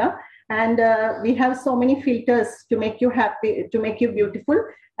Instagram. And we have so many filters to make you happy, to make you beautiful.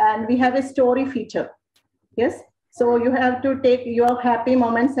 And we have a story feature. Yes, so you have to take your happy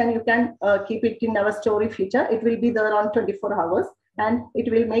moments and you can keep it in our story feature. It will be there on 24 hours and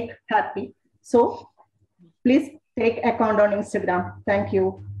it will make happy. So please take account on Instagram. Thank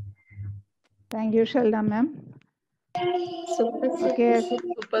you. Thank you, Shalna ma'am. Okay. So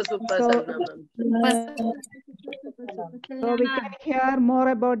we can hear more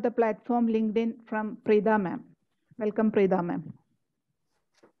about the platform LinkedIn from Prida ma'am. Welcome, Prida ma'am.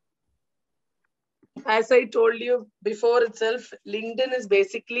 As I told you before itself, LinkedIn is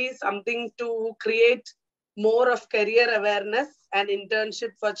basically something to create more of career awareness and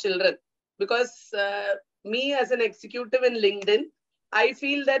internship for children. Because me as an executive in LinkedIn, I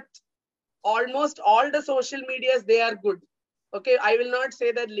feel that almost all the social medias, they are good. Okay, I will not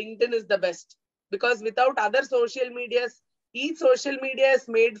say that LinkedIn is the best, because without other social medias, each social media is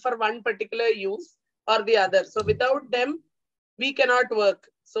made for one particular use or the other. So without them, we cannot work.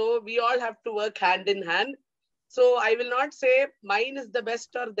 So we all have to work hand in hand. So I will not say mine is the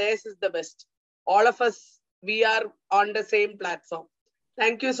best or theirs is the best. All of us, we are on the same platform.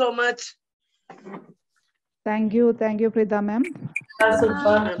 Thank you so much. Thank you, Prida ma'am.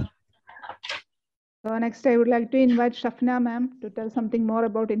 So next, I would like to invite Shafna ma'am to tell something more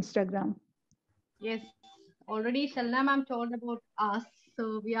about Instagram. Yes, already Shalna ma'am told about us.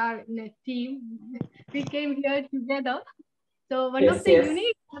 So we are in a team. We came here together. So one of the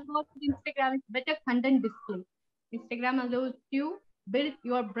unique about Instagram is better content display. Instagram allows you build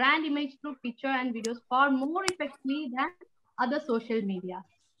your brand image through picture and videos far more effectively than other social media.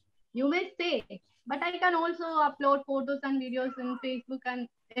 You may say, but I can also upload photos and videos in Facebook and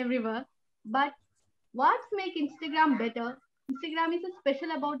everywhere. But what makes Instagram better? Instagram is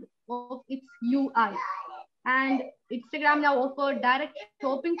special about of its UI, and Instagram now offer direct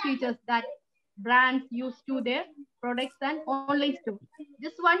shopping features that brands use to their products and online store.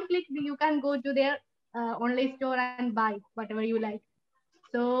 Just one click, you can go to their online store and buy whatever you like.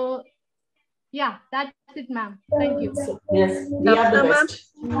 So yeah, that's it, ma'am. Thank you. Yes, we are the best.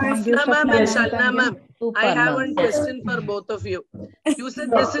 Shafna ma'am and Shalna ma'am, I have one question for both of you. You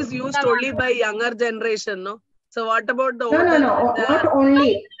said this is used only by younger generation, no? So what about the older? No, not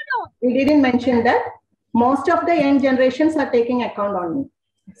only. We didn't mention that. Most of the young generations are taking account on me.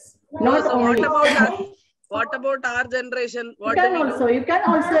 Not so only. what about our generation? You can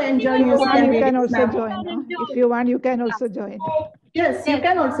also enjoy music and You can videos, also ma'am. join. No? If you want, you can also join. Yes, you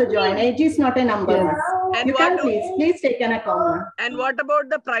can also join. Age is not a number. Yes. And you can please take an account, ma'am. And what about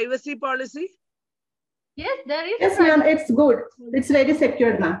the privacy policy? Yes, there is. Yes, ma'am, it's good. It's very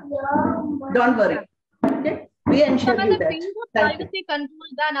secured, ma'am. Don't worry. Okay, we ensure you that. Privacy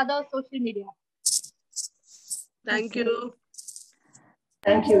control than other social media. Thank you.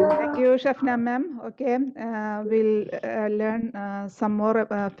 Thank you. Thank you, Shafna ma'am. Okay, we'll learn some more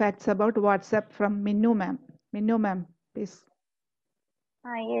facts about WhatsApp from Minnu ma'am. Minnu ma'am, please.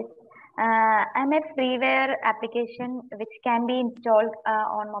 Yes. I'm a freeware application which can be installed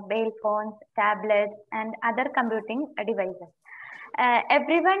on mobile phones, tablets, and other computing devices.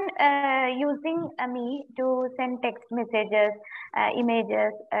 Everyone using me to send text messages,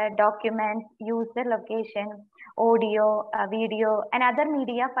 images, documents, user location, audio, video, and other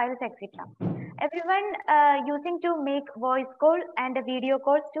media files, etc. Everyone using to make voice call and video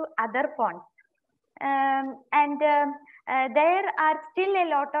calls to other phones. There are still a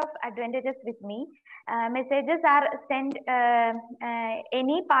lot of advantages with me. Messages are sent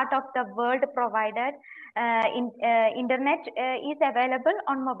any part of the world provided. Internet is available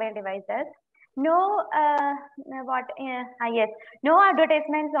on mobile devices. No, no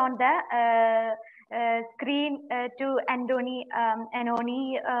advertisements on the screen to annoy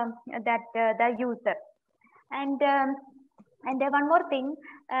the user. And one more thing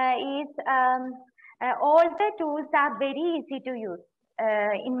is all the tools are very easy to use.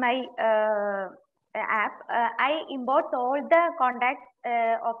 In my app, I import all the contacts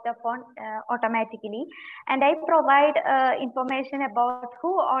of the phone automatically, and I provide information about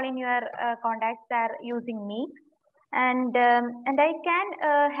who all in your contacts are using me, and I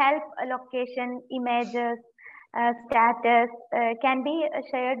can help location, images, status can be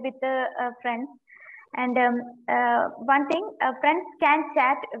shared with friends. And one thing, friends can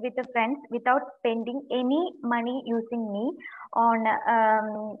chat with the friends without spending any money using me on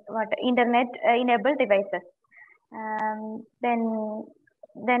internet enabled devices. Then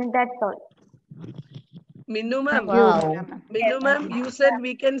that's all. Minnu ma'am, you said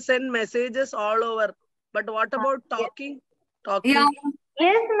we can send messages all over, but what about talking? Yeah,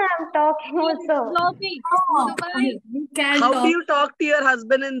 Yes, ma'am, talking also. How do you talk to your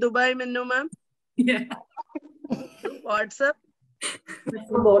husband in Dubai, Minnu ma'am? Yeah. WhatsApp?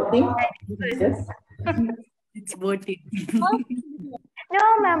 Voting. Yes. It's voting. No,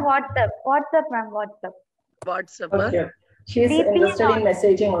 ma'am, WhatsApp. WhatsApp, ma'am, WhatsApp. WhatsApp. Okay. She is DP interested in on.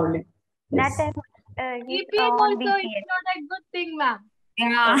 messaging only. That Yes. time he's DPM on also DPM. is not a good thing, ma'am.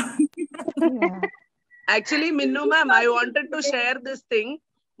 Yeah. Actually, Minnu ma'am, I wanted to share this thing.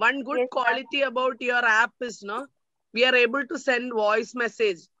 One good quality about your app is, no, we are able to send voice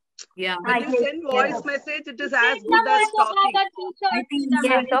message. Yeah. When you send voice message, it is as good Instagram as also have talking. that feature.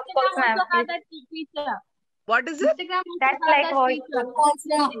 Yes, of course, Instagram ma'am. also have that feature. What is it? Instagram also That's have like that voice.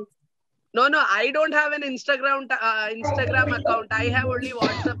 feature. No, I don't have an Instagram account. I have only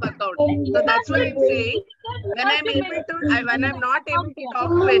WhatsApp account. So that's why I'm saying when I'm not able to talk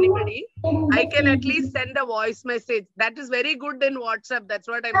to anybody, I can at least send a voice message. That is very good in WhatsApp. That's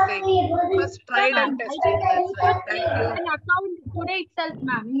what I'm saying. First tried and tested. That's why. Thank you. An account today itself,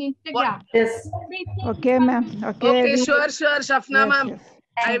 ma'am, in Instagram. Yes. Okay, ma'am. Okay, sure, Shafna Yes, ma'am. yes.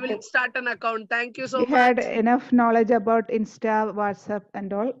 I will start an account. Thank you so We much. had enough knowledge about Insta, WhatsApp,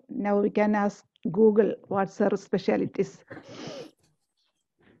 and all. Now we can ask Google what's her specialties.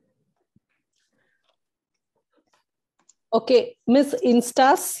 Okay, Miss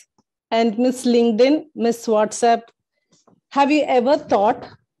Instas and Miss LinkedIn, Miss WhatsApp. Have you ever thought,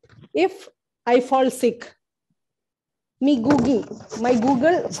 if I fall sick, my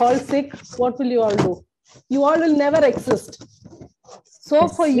Google falls sick, what will you all do? You all will never exist. So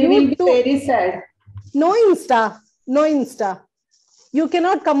for We you will be to very sad. no Insta. You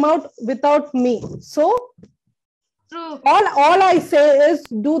cannot come out without me. So all I say is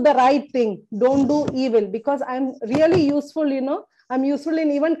do the right thing. Don't do evil, because I'm really useful, I'm useful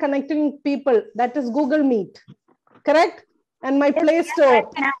in even connecting people. That is Google Meet. Correct? And my Play Store.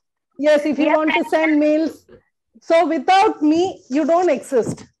 Yes, if you want to send mails. So without me, you don't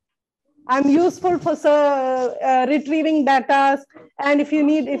exist. I'm useful for retrieving data. And if you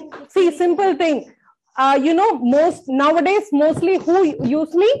need, see, simple thing. Nowadays, mostly who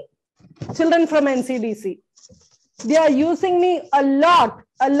use me? Children from NCDC. They are using me a lot.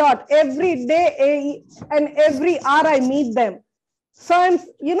 Every day and every hour I meet them. So I'm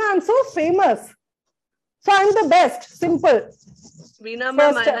so famous. So I'm the best. Simple. Veena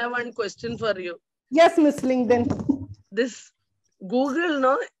ma'am, I have one question for you. Yes, Miss LinkedIn. This Google,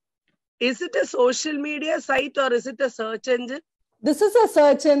 no? Is it a social media site or is it a search engine? This is a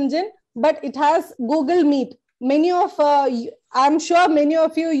search engine, but it has Google Meet. I'm sure many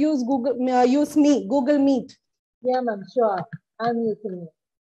of you use Google Meet. Yeah, ma'am, sure. I'm using it.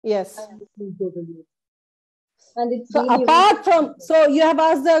 Yes. I'm using Google Meet. And it's So really apart from, so you have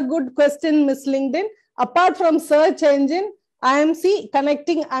asked a good question, Miss LinkedIn. Apart from search engine, I'm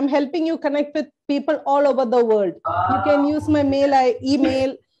helping you connect with people all over the world. You can use my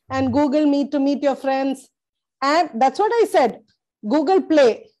email and Google Meet to meet your friends. And that's what I said. Google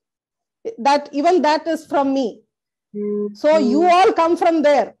Play. Even that is from me. So you all come from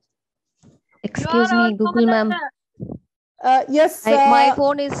there. Excuse me, Google ma'am. Yes. My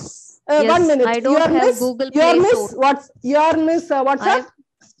phone is. Yes, 1 minute. I don't have Google Play Store. Your Miss WhatsApp?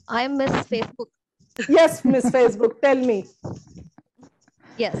 I'm Miss Facebook. Yes, Miss Facebook. Tell me.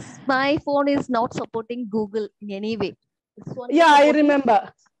 Yes, my phone is not supporting Google in any way. Yeah, I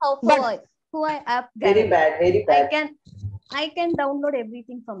remember. Huawei app. Very bad, very bad. I can download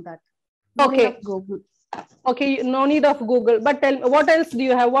everything from that. No Okay. need of Google. Okay, no need of Google. But tell me, what else do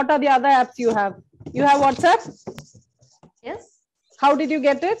you have? What are the other apps you have? You have WhatsApp? Yes. How did you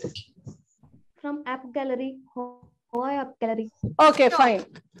get it? From App Gallery. Huawei App Gallery. Okay, fine.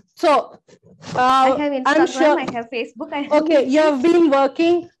 So, I have Instagram, I'm sure. I have Facebook. Okay, you have been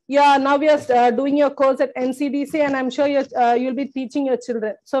working. Yeah, now we are doing your course at NCDC, and I'm sure you'll be teaching your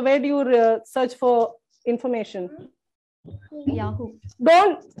children. So, where do you search for information? Yahoo.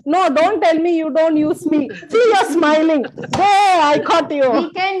 Don't tell me you don't use me. See, you're smiling. There, I caught you.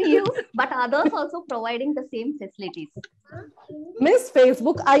 We can use, but others also providing the same facilities. Miss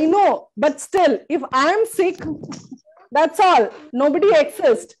Facebook, I know, but still, if I'm sick, that's all. Nobody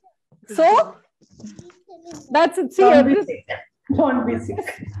exists. So, that's it. See, don't be sick.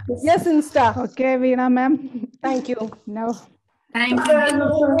 Yes, Insta. Okay, Veena ma'am. Thank you. Now. Thank you.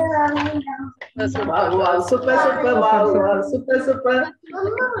 Wow, super.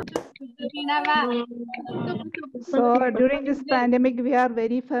 So during this pandemic, we are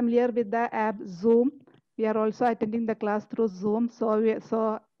very familiar with the app Zoom. We are also attending the class through Zoom. So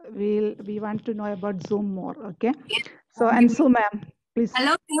we want to know about Zoom more. Okay. So Ansu ma'am, please.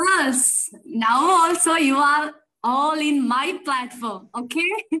 Hello, class. Now also you are all in my platform.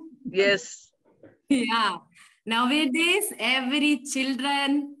 Okay. Yes. Yeah. Nowadays, every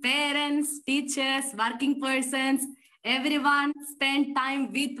children, parents, teachers, working persons, everyone spend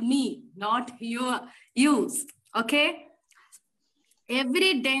time with me, not you. Okay.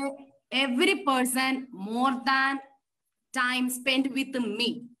 Every day, every person more than time spent with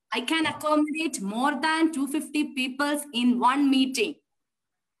me. I can accommodate more than 250 people in one meeting.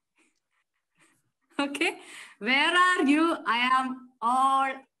 Okay. Where are you? I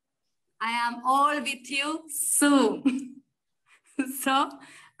am all with you soon. So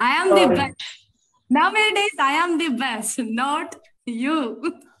I am the best. Nowadays, I am the best, not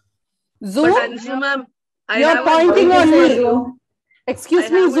you. Zoom, Ma'am, you're pointing on me. Excuse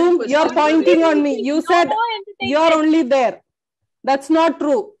me, Zoom, you're pointing on me. You said you're only there. That's not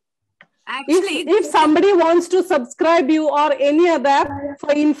true. Actually, if somebody wants to subscribe you or any other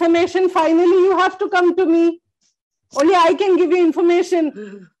for information, finally you have to come to me. Only I can give you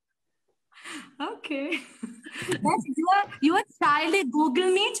information. Okay. That's your child in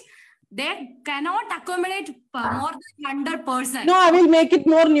Google Meet, they cannot accommodate more than 100%. No, I will make it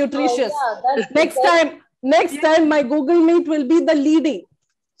more nutritious. Next time my Google Meet will be the leading.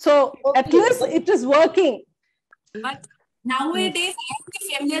 So at least it is working. But nowadays I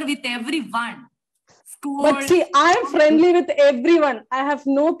am familiar with everyone. School. But see, I am friendly with everyone. I have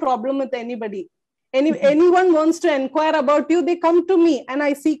no problem with anybody. Anyone wants to inquire about you, they come to me and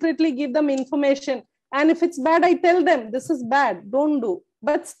I secretly give them information. And if it's bad, I tell them, this is bad, don't do.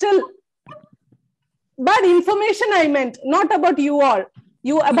 But still, bad information I meant, not about you all.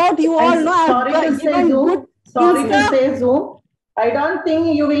 About you all, no, sorry to say, Zoom. I don't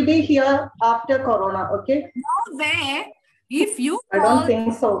think you will be here after Corona, okay? No way. If you I don't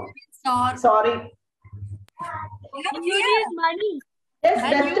think so. Sorry. You need money. Yes,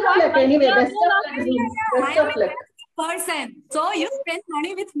 best of luck anyway. Best of luck. Person. So you spend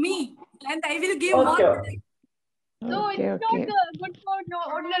money with me and I will give okay. more. So it's not good for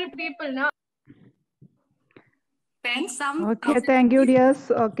ordinary people now. Spend some. Okay, thank you, dears.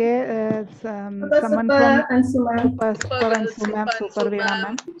 Okay, someone from Super Veena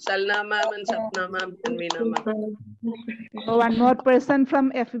ma'am. Shalna ma'am and Sapna ma'am and Veena ma'am. So one more person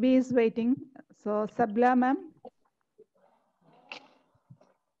from FB is waiting. So Sabla ma'am.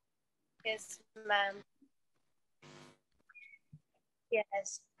 Yes, ma'am.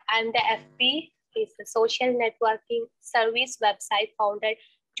 Yes, and the FB is the social networking service website founded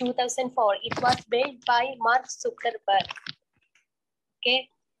 2004. It was built by Mark Zuckerberg. Okay.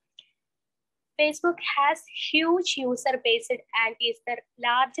 Facebook has huge user base and is the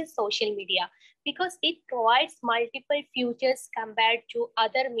largest social media because it provides multiple features compared to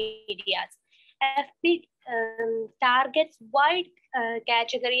other medias. FB targets wide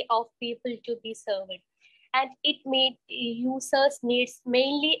category of people to be served, and it meets users' needs.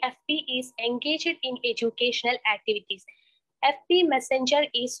 Mainly, FB is engaged in educational activities. FB Messenger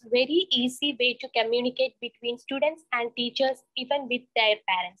is very easy way to communicate between students and teachers, even with their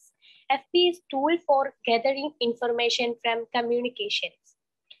parents. FB is tool for gathering information from communications.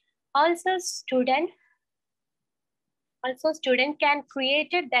 Also, student can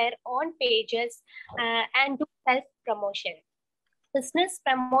create their own pages and do self-promotion. Business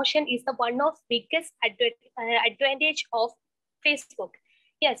promotion is the one of biggest advantage of Facebook.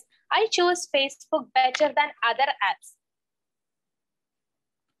 Yes, I chose Facebook better than other apps.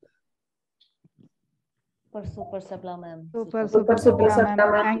 Super Sabla ma'am. Super Sabla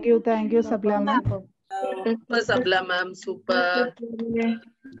ma'am. Thank you, Sabla ma'am. Super Sabla ma'am, super.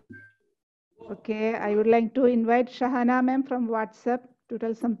 Okay, I would like to invite Shahana ma'am from WhatsApp to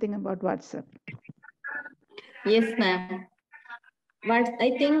tell something about WhatsApp. Yes, ma'am. I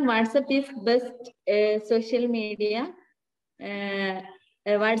think WhatsApp is best social media.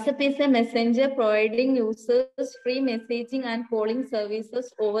 WhatsApp is a messenger providing users free messaging and calling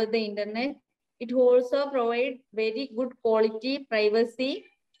services over the internet. It also provides very good quality, privacy,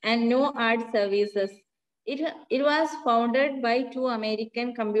 and no ad services. It was founded by two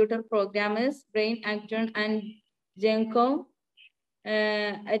American computer programmers, Brian Acton and Jenkins,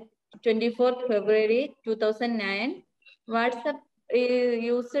 at 24th February 2009. WhatsApp is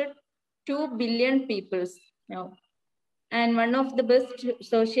used 2 billion people now, and one of the best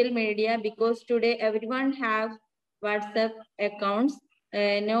social media because today everyone have WhatsApp accounts,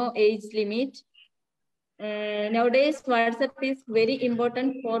 no age limit. Nowadays, WhatsApp is very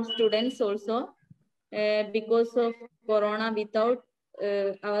important for students also because of Corona. Without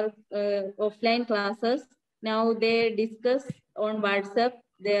our offline classes, now they discuss on WhatsApp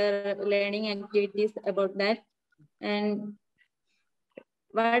their learning activities about that. And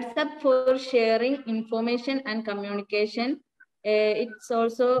WhatsApp for sharing information and communication. It's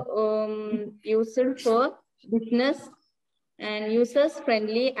also used for business and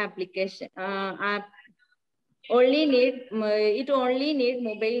users-friendly application. Only need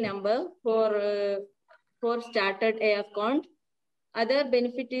mobile number for started a account. Other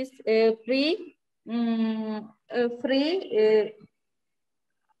benefit is free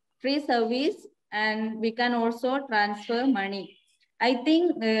service, and we can also transfer money. I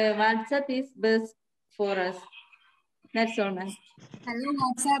think WhatsApp is best for us. That's all, ma'am. Hello,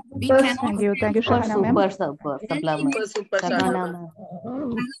 WhatsApp. We Thank cannot you, send Shahana ma'am. Hello, WhatsApp.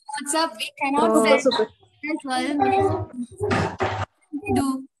 We cannot So- send 12 minutes. Do.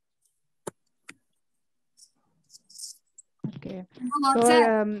 Okay. Hello, So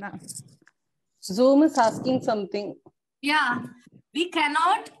WhatsApp. Zoom is asking something. Yeah, we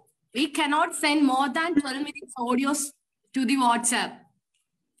cannot send more than 12 minutes audios to the WhatsApp.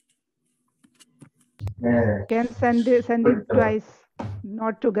 can send it twice,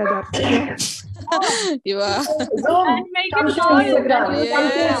 not together. Okay. You are. Zoom, come to Instagram. Come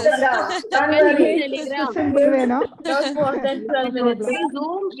to Instagram. Don't worry. It's simple way, no? Not more than 12 minutes. problem. In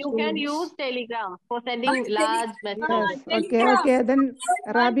Zoom, you can use Telegram for sending large messages. Yes. Okay. Then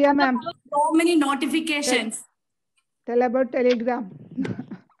Rabia ma'am, So many notifications. tell about Telegram.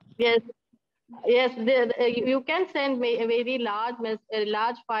 Yes. Yes, you can send very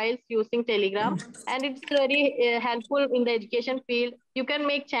large files using Telegram, and it's very helpful in the education field. You can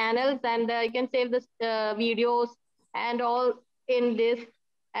make channels, and you can save the videos and all in this.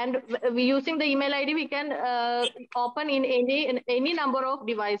 And using the email ID, we can open in any number of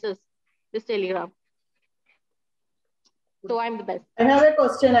devices this Telegram. So I'm the best. I have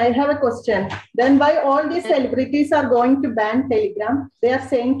a question. Then why all these celebrities are going to ban Telegram? They are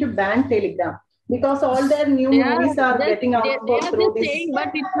saying to ban Telegram because all their new movies are getting out through this. Saying, but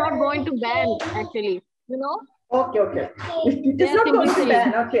it's not going to ban actually. You know? Okay. It is not going to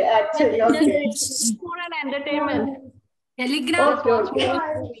ban. Okay, actually, okay. It's for an entertainment. Telegram Okay.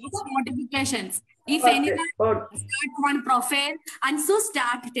 notifications. If Okay, anyone okay. start one profile, and so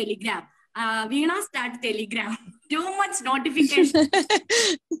start Telegram. Veena start Telegram. Too much notification.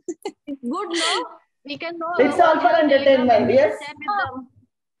 It's good, no? We can know. It's all for entertainment, yes?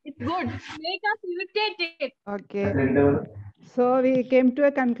 It's good. Make us irritated. Okay. So we came to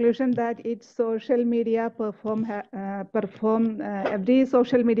a conclusion that each social media every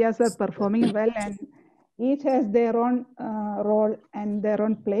social medias are performing well, and each has their own role and their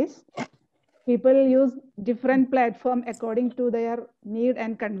own place. People use different platform according to their need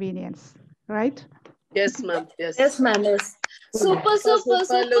and convenience, right? Yes, ma'am. Yes. Yes, ma'am. Yes. Super.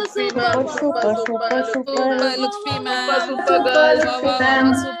 Lutfi, ma'am. Super, Lutfi, ma'am. Super girl. Wow,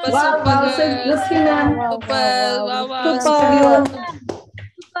 Ma'am. super Wow, so girl. Lutfi, ma'am. Super.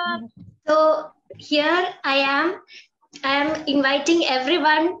 So here I am inviting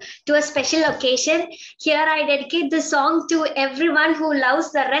everyone to a special occasion. Here I dedicate the song to everyone who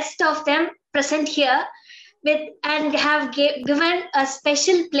loves the rest of them present here and have given a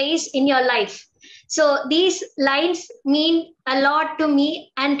special place in your life. So these lines mean a lot to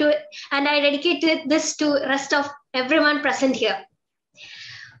me, and I dedicate this to rest of everyone present here.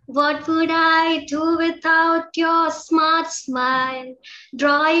 What would I do without your smart smile,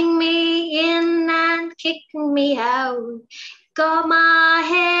 drawing me in and kicking me out? Got my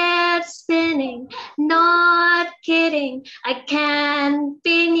head spinning, not kidding, I can't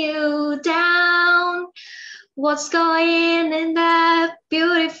pin you down. What's going in that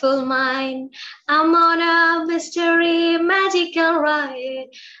beautiful mind? I'm on a mystery magical ride.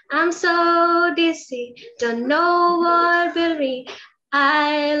 I'm so dizzy, don't know what will be.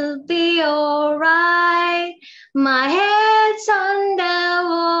 I'll be alright. My head's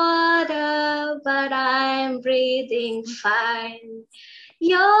underwater, but I'm breathing fine.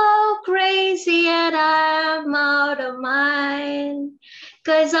 You're crazy and I'm out of mind.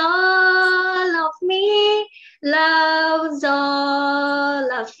 'Cause all of me loves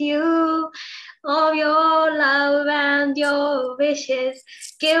all of you. Of your love and your wishes,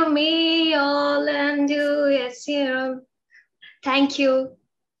 give me all and do yes, you. Thank you.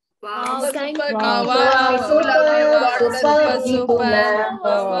 Wow. Thank Super. you. Wow. Super. Super.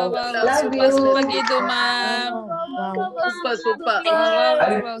 Wow. Love you. Super gitu, ma'am. Super.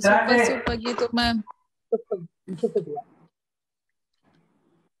 Wow. Super gitu, ma'am.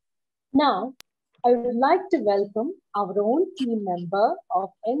 Now, I would like to welcome our own team member of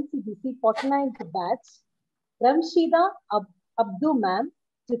NCDC 49th batch, Ramshida Abdu ma'am,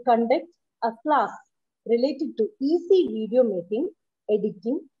 to conduct a class related to easy video making,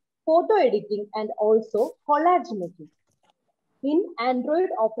 editing, photo editing, and also collage making. in Android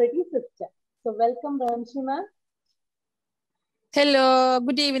operating system. So welcome, Ramshi ma'am. Hello,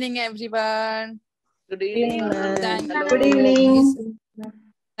 good evening, everyone. Good evening, ma'am. Good evening.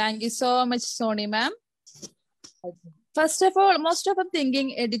 Thank you so much, Sony ma'am. First of all, most of them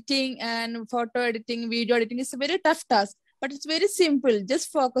thinking editing and photo editing, video editing is a very tough task, but it's very simple.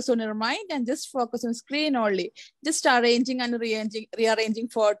 Just focus on your mind and just focus on screen only. Just arranging and rearranging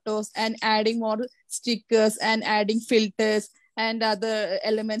photos and adding more stickers and adding filters and other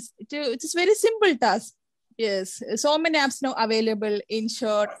elements. It's a very simple task. Yes, so many apps now available.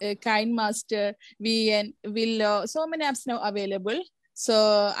 InShot, KineMaster, VN, Willow, so many apps now available.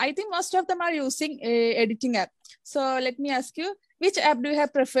 So I think most of them are using editing app. So let me ask you, which app do you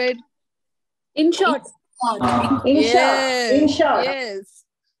have preferred? InShot.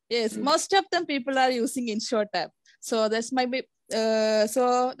 Yes. Most of them people are using InShot app. So that's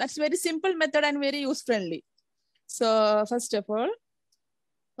that's very simple method and very user friendly. So first of all,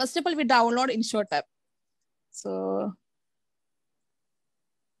 we download InShot app. So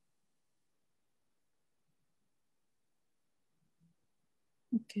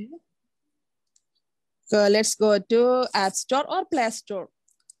okay. So let's go to App Store or Play Store.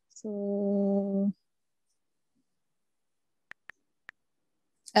 So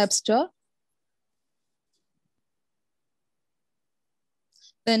App Store.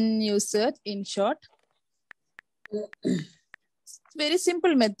 Then you search InShot. Very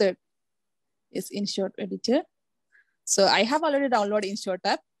simple method is InShot editor. So I have already downloaded InShot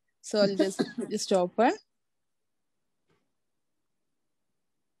app. So I'll just open.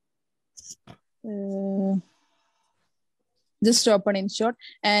 Just open InShot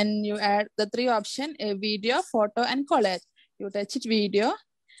and you add the three options: a video, photo, and collage. You touch it video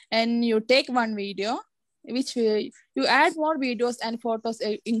and you take one video, which you add more videos and photos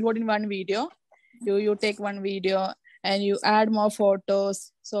including one video. You take one video and you add more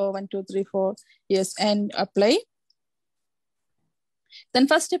photos. So 1, 2, 3, 4, yes, and apply. Then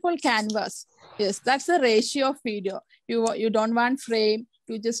first of all, canvas. Yes, that's the ratio of video. You don't want frame.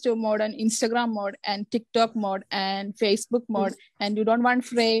 You just do mode on Instagram mode and TikTok mode and Facebook mode, and you don't want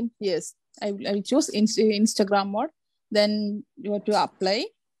frame. Yes, I will choose Instagram mode. Then you have to apply.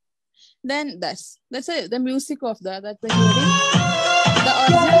 Then that's it. The music of that's the hearing, the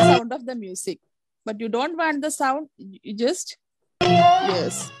original sound of the music. But you don't want the sound. You just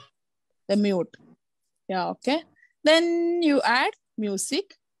the mute. Yeah, okay. Then you add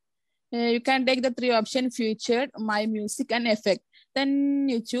music. You can take the three options: featured, my music, and effect. Then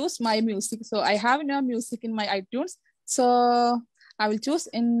you choose my music. So I have no music in my iTunes. So I will choose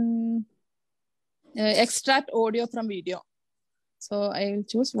in extract audio from video. So I will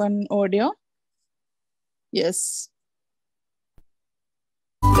choose one audio. Yes.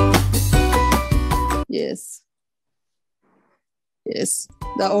 Yes. Yes.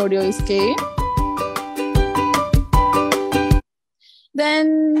 The audio is came.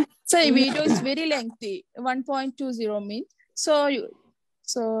 Then say video is very lengthy, 1.20 min. So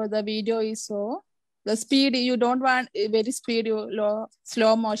the video is the speed you don't want very speed,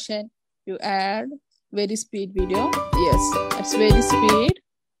 slow motion. You add very speed video. Yes, that's very speed.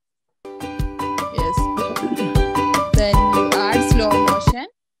 Yes. Then you add slow motion.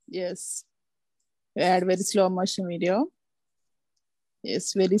 Yes. You add very slow motion video.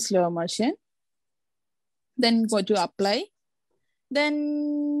 Yes, very slow motion. Then go to apply.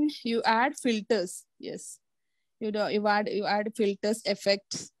 Then you add filters. Yes. You add filters,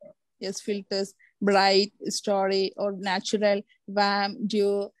 effects. Yes, filters, bright, story, or natural, warm,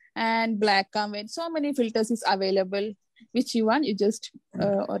 dew, and black and white. So many filters is available. Which you want, you just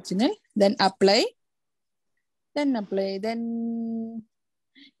original. Then apply. Then apply. Then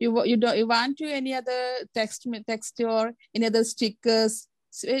you want to any other text or any other stickers.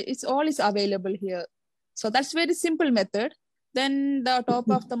 So it's all is available here. So that's very simple method. Then the top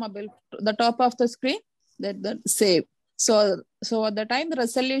of the mobile, the top of the screen, that save. So at the time, the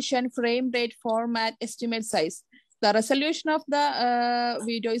resolution, frame rate, format, estimate size. The resolution of the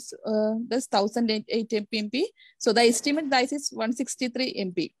video is this 1080 MB. So the estimate size is 163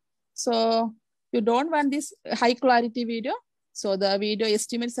 MB. So you don't want this high quality video. So the video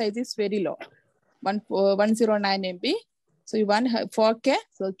estimate size is very low, 109 MB. So you want 4K,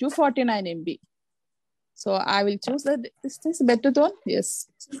 so 249 MB. So I will choose that this is better tone. Yes,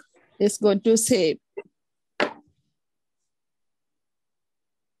 it's going to save.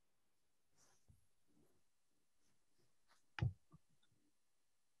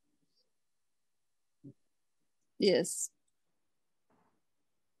 Yes.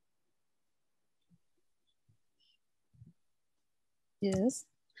 Yes.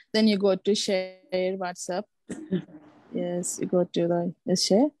 Then you go to share WhatsApp. Yes, you go to the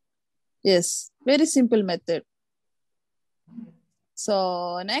share. Yes, very simple method. So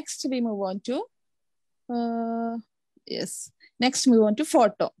next we move on to, next move on to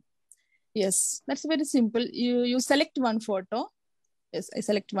photo. Yes, that's very simple. You select one photo. Yes, I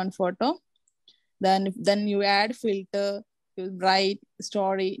select one photo. Then you add filter, you write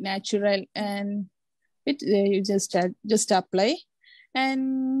story, natural, and you just apply,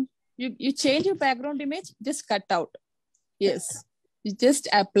 and you change your background image, just cut out. Yes, you just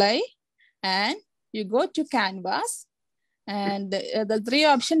apply, and you go to canvas, and the three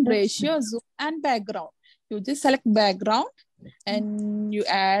option ratio, zoom, and background. You just select background, and you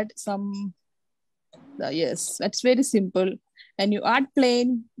add some. Yes, that's very simple. And you add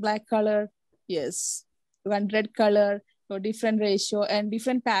plain black color. Yes, you want red color, so different ratio and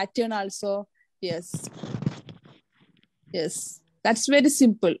different pattern also. Yes. Yes, that's very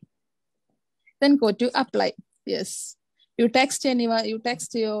simple. Then go to apply. Yes, you text anyone, you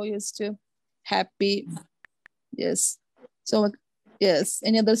text you used to happy. Yes, so yes,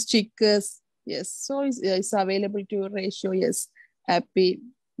 any other stickers. Yes, so it's available to ratio. Yes, happy.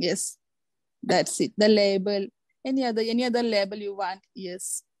 Yes, that's it. The label, any other label you want.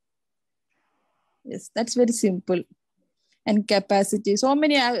 Yes, yes, that's very simple. And capacity, so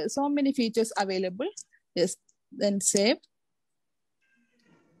many features available. Yes, then save.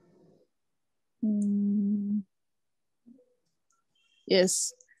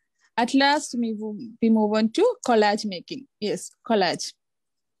 Yes, at last we move on to collage making. Yes, collage.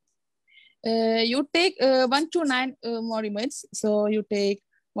 You take 1 to 9 more images. So you take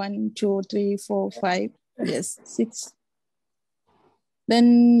 1, 2, 3, 4, 5. Yes, 6.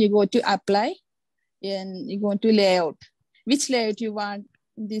 Then you go to apply, and you go to layout. Which layout you want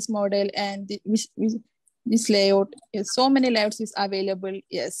in this model, and this layout. Yes, so many layouts is available.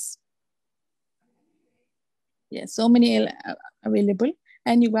 Yes. Yes, so many available.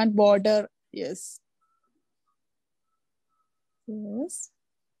 And you want border. Yes. Yes.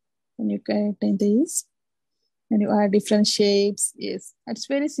 And you can take this. And you add different shapes. Yes, that's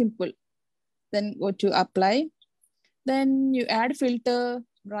very simple. Then go to apply. Then you add filter,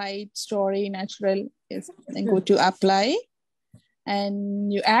 write, story, natural. Yes. Then go to apply.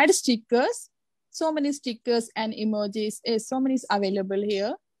 And you add stickers. So many stickers and emojis. Yes, so many is available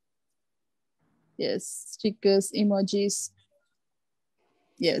here. Yes, stickers, emojis.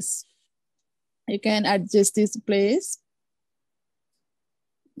 Yes. You can adjust this place.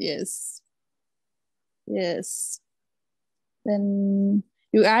 Yes. Yes. Then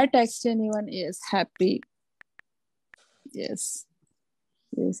you add text, anyone. Yes, happy. Yes.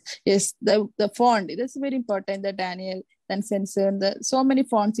 Yes. Yes. The font, that's very important. The Daniel, then censor. So many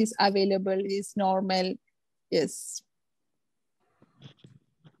fonts is available, is normal. Yes.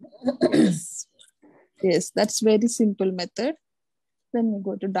 Yes. Yes, that's very simple method. Then we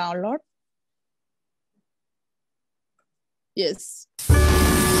go to download. Yes.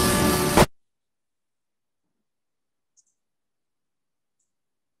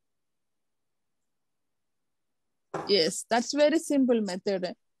 Yes, that's very simple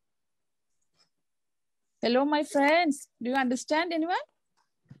method. Hello, my friends. Do you understand, anyone?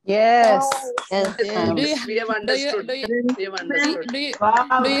 Yes. Yes. We have understood. We have understood.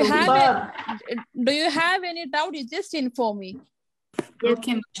 Do you have any doubt? You just inform me.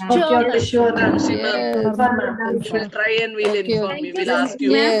 Okay, Sure, Ramshi Yes. ma'am. We'll try and we'll inform you. We'll ask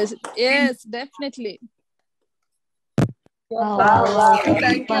you. Yes, definitely. Wow.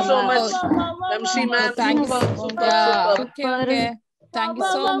 Thank you so much, Ramshi ma'am. Thank you. Super. Okay. Thank you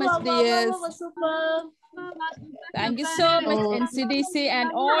so much, dears. Thank you so much, NCDC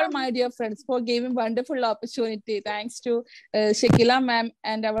and all my dear friends, for giving wonderful opportunity. Thanks to Shakila ma'am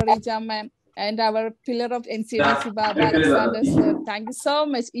and our Rija ma'am and our pillar of NCDC, Baba Alexander sir. Thank you so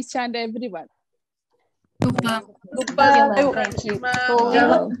much, each and everyone. So we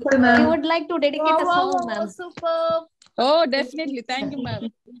would like to dedicate a song, ma'am. Super. Oh, definitely. Thank you,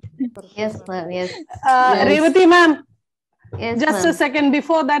 ma'am. Yes, ma'am. Yes. Revati ma'am. Yes, Just a second.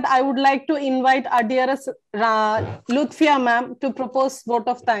 Before that, I would like to invite our dearest Lutfia ma'am to propose vote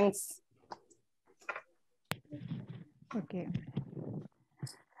of thanks. Okay.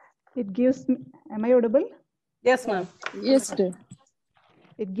 It gives me, am I audible? Yes, ma'am. Yes, sir.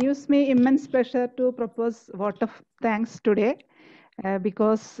 It gives me immense pleasure to propose vote of thanks today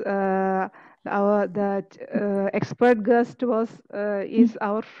because the expert guest is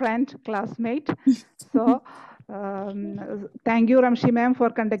our friend, classmate. So thank you, Ramshi ma'am, for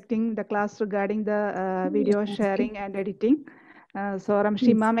conducting the class regarding the video sharing and editing. So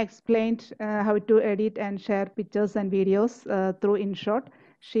Ramshi ma'am explained how to edit and share pictures and videos through InShot.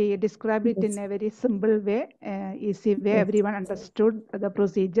 She described it in a very simple way, easy way. Everyone understood the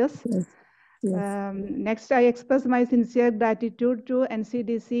procedures. Next, I express my sincere gratitude to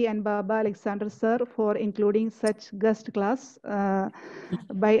NCDC and Baba Alexander sir for including such guest class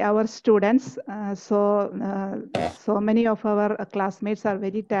by our students. So many of our classmates are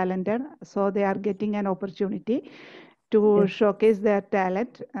very talented, so they are getting an opportunity to showcase their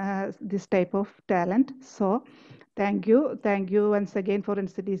talent, this type of talent. So thank you once again for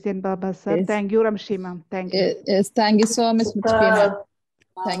NCDC and Baba sir. Yes. Thank you, Ramshi ma'am. Thank you. Yes, thank you so much, ma'am.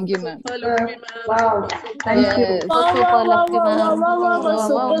 Thank you, ma'am. Wow. Thank you. Yes. Super, Lakshmi ma'am.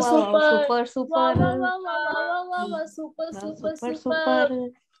 Super.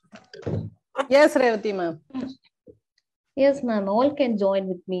 Yes, Revati ma'am. Yes, ma'am. All can join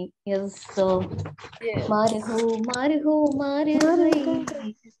with me. Yes. So, mare ho, hai.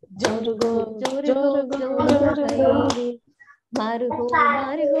 Joru ho, hai. Mare ho,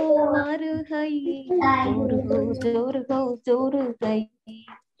 hai. Joru hai.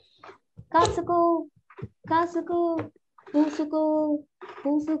 Kasuko,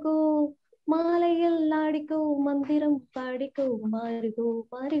 Pusuko, Malayal Ladiko, Mandiram Padiko, Marigo,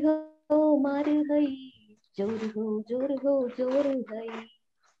 hai. Joru hai.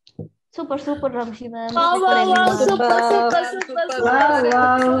 Super, Ramshi ma'am. Super,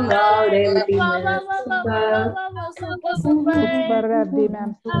 Revati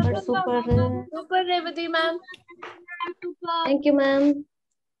ma'am. Super, Revati ma'am. Super, Revati ma'am. Thank you, ma'am.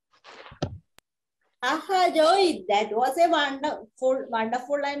 Aha, Joy, that was a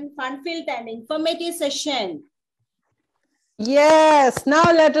wonderful and fun-filled and informative session. Yes,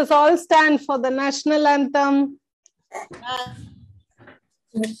 now let us all stand for the national anthem.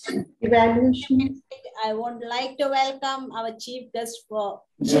 Evaluation. I would like to welcome our chief guest for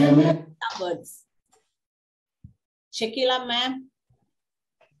some words. Shakila ma'am.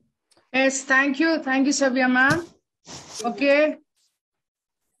 Yes, thank you, Savya ma'am. Okay.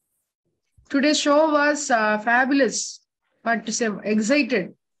 Today's show was fabulous, but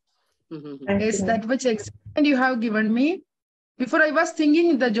excited. Yes, that much excitement you have given me. Before I was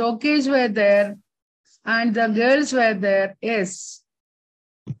thinking the jockeys were there and the girls were there. Yes.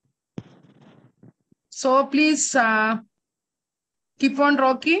 So please keep on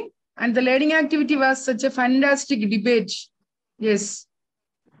rocking. And the learning activity was such a fantastic debate. Yes.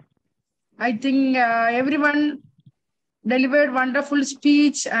 I think everyone delivered wonderful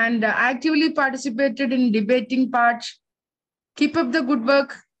speech and actively participated in debating part. Keep up the good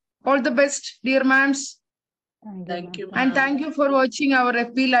work. All the best, dear ma'ams. Thank you, And thank you for watching our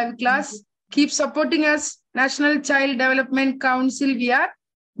FP Live class. Keep supporting us, National Child Development Council. We are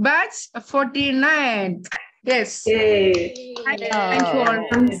batch 49. Yes. Yay. Thank you all.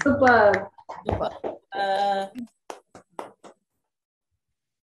 Super.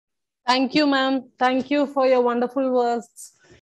 Thank you, ma'am. Thank you for your wonderful words.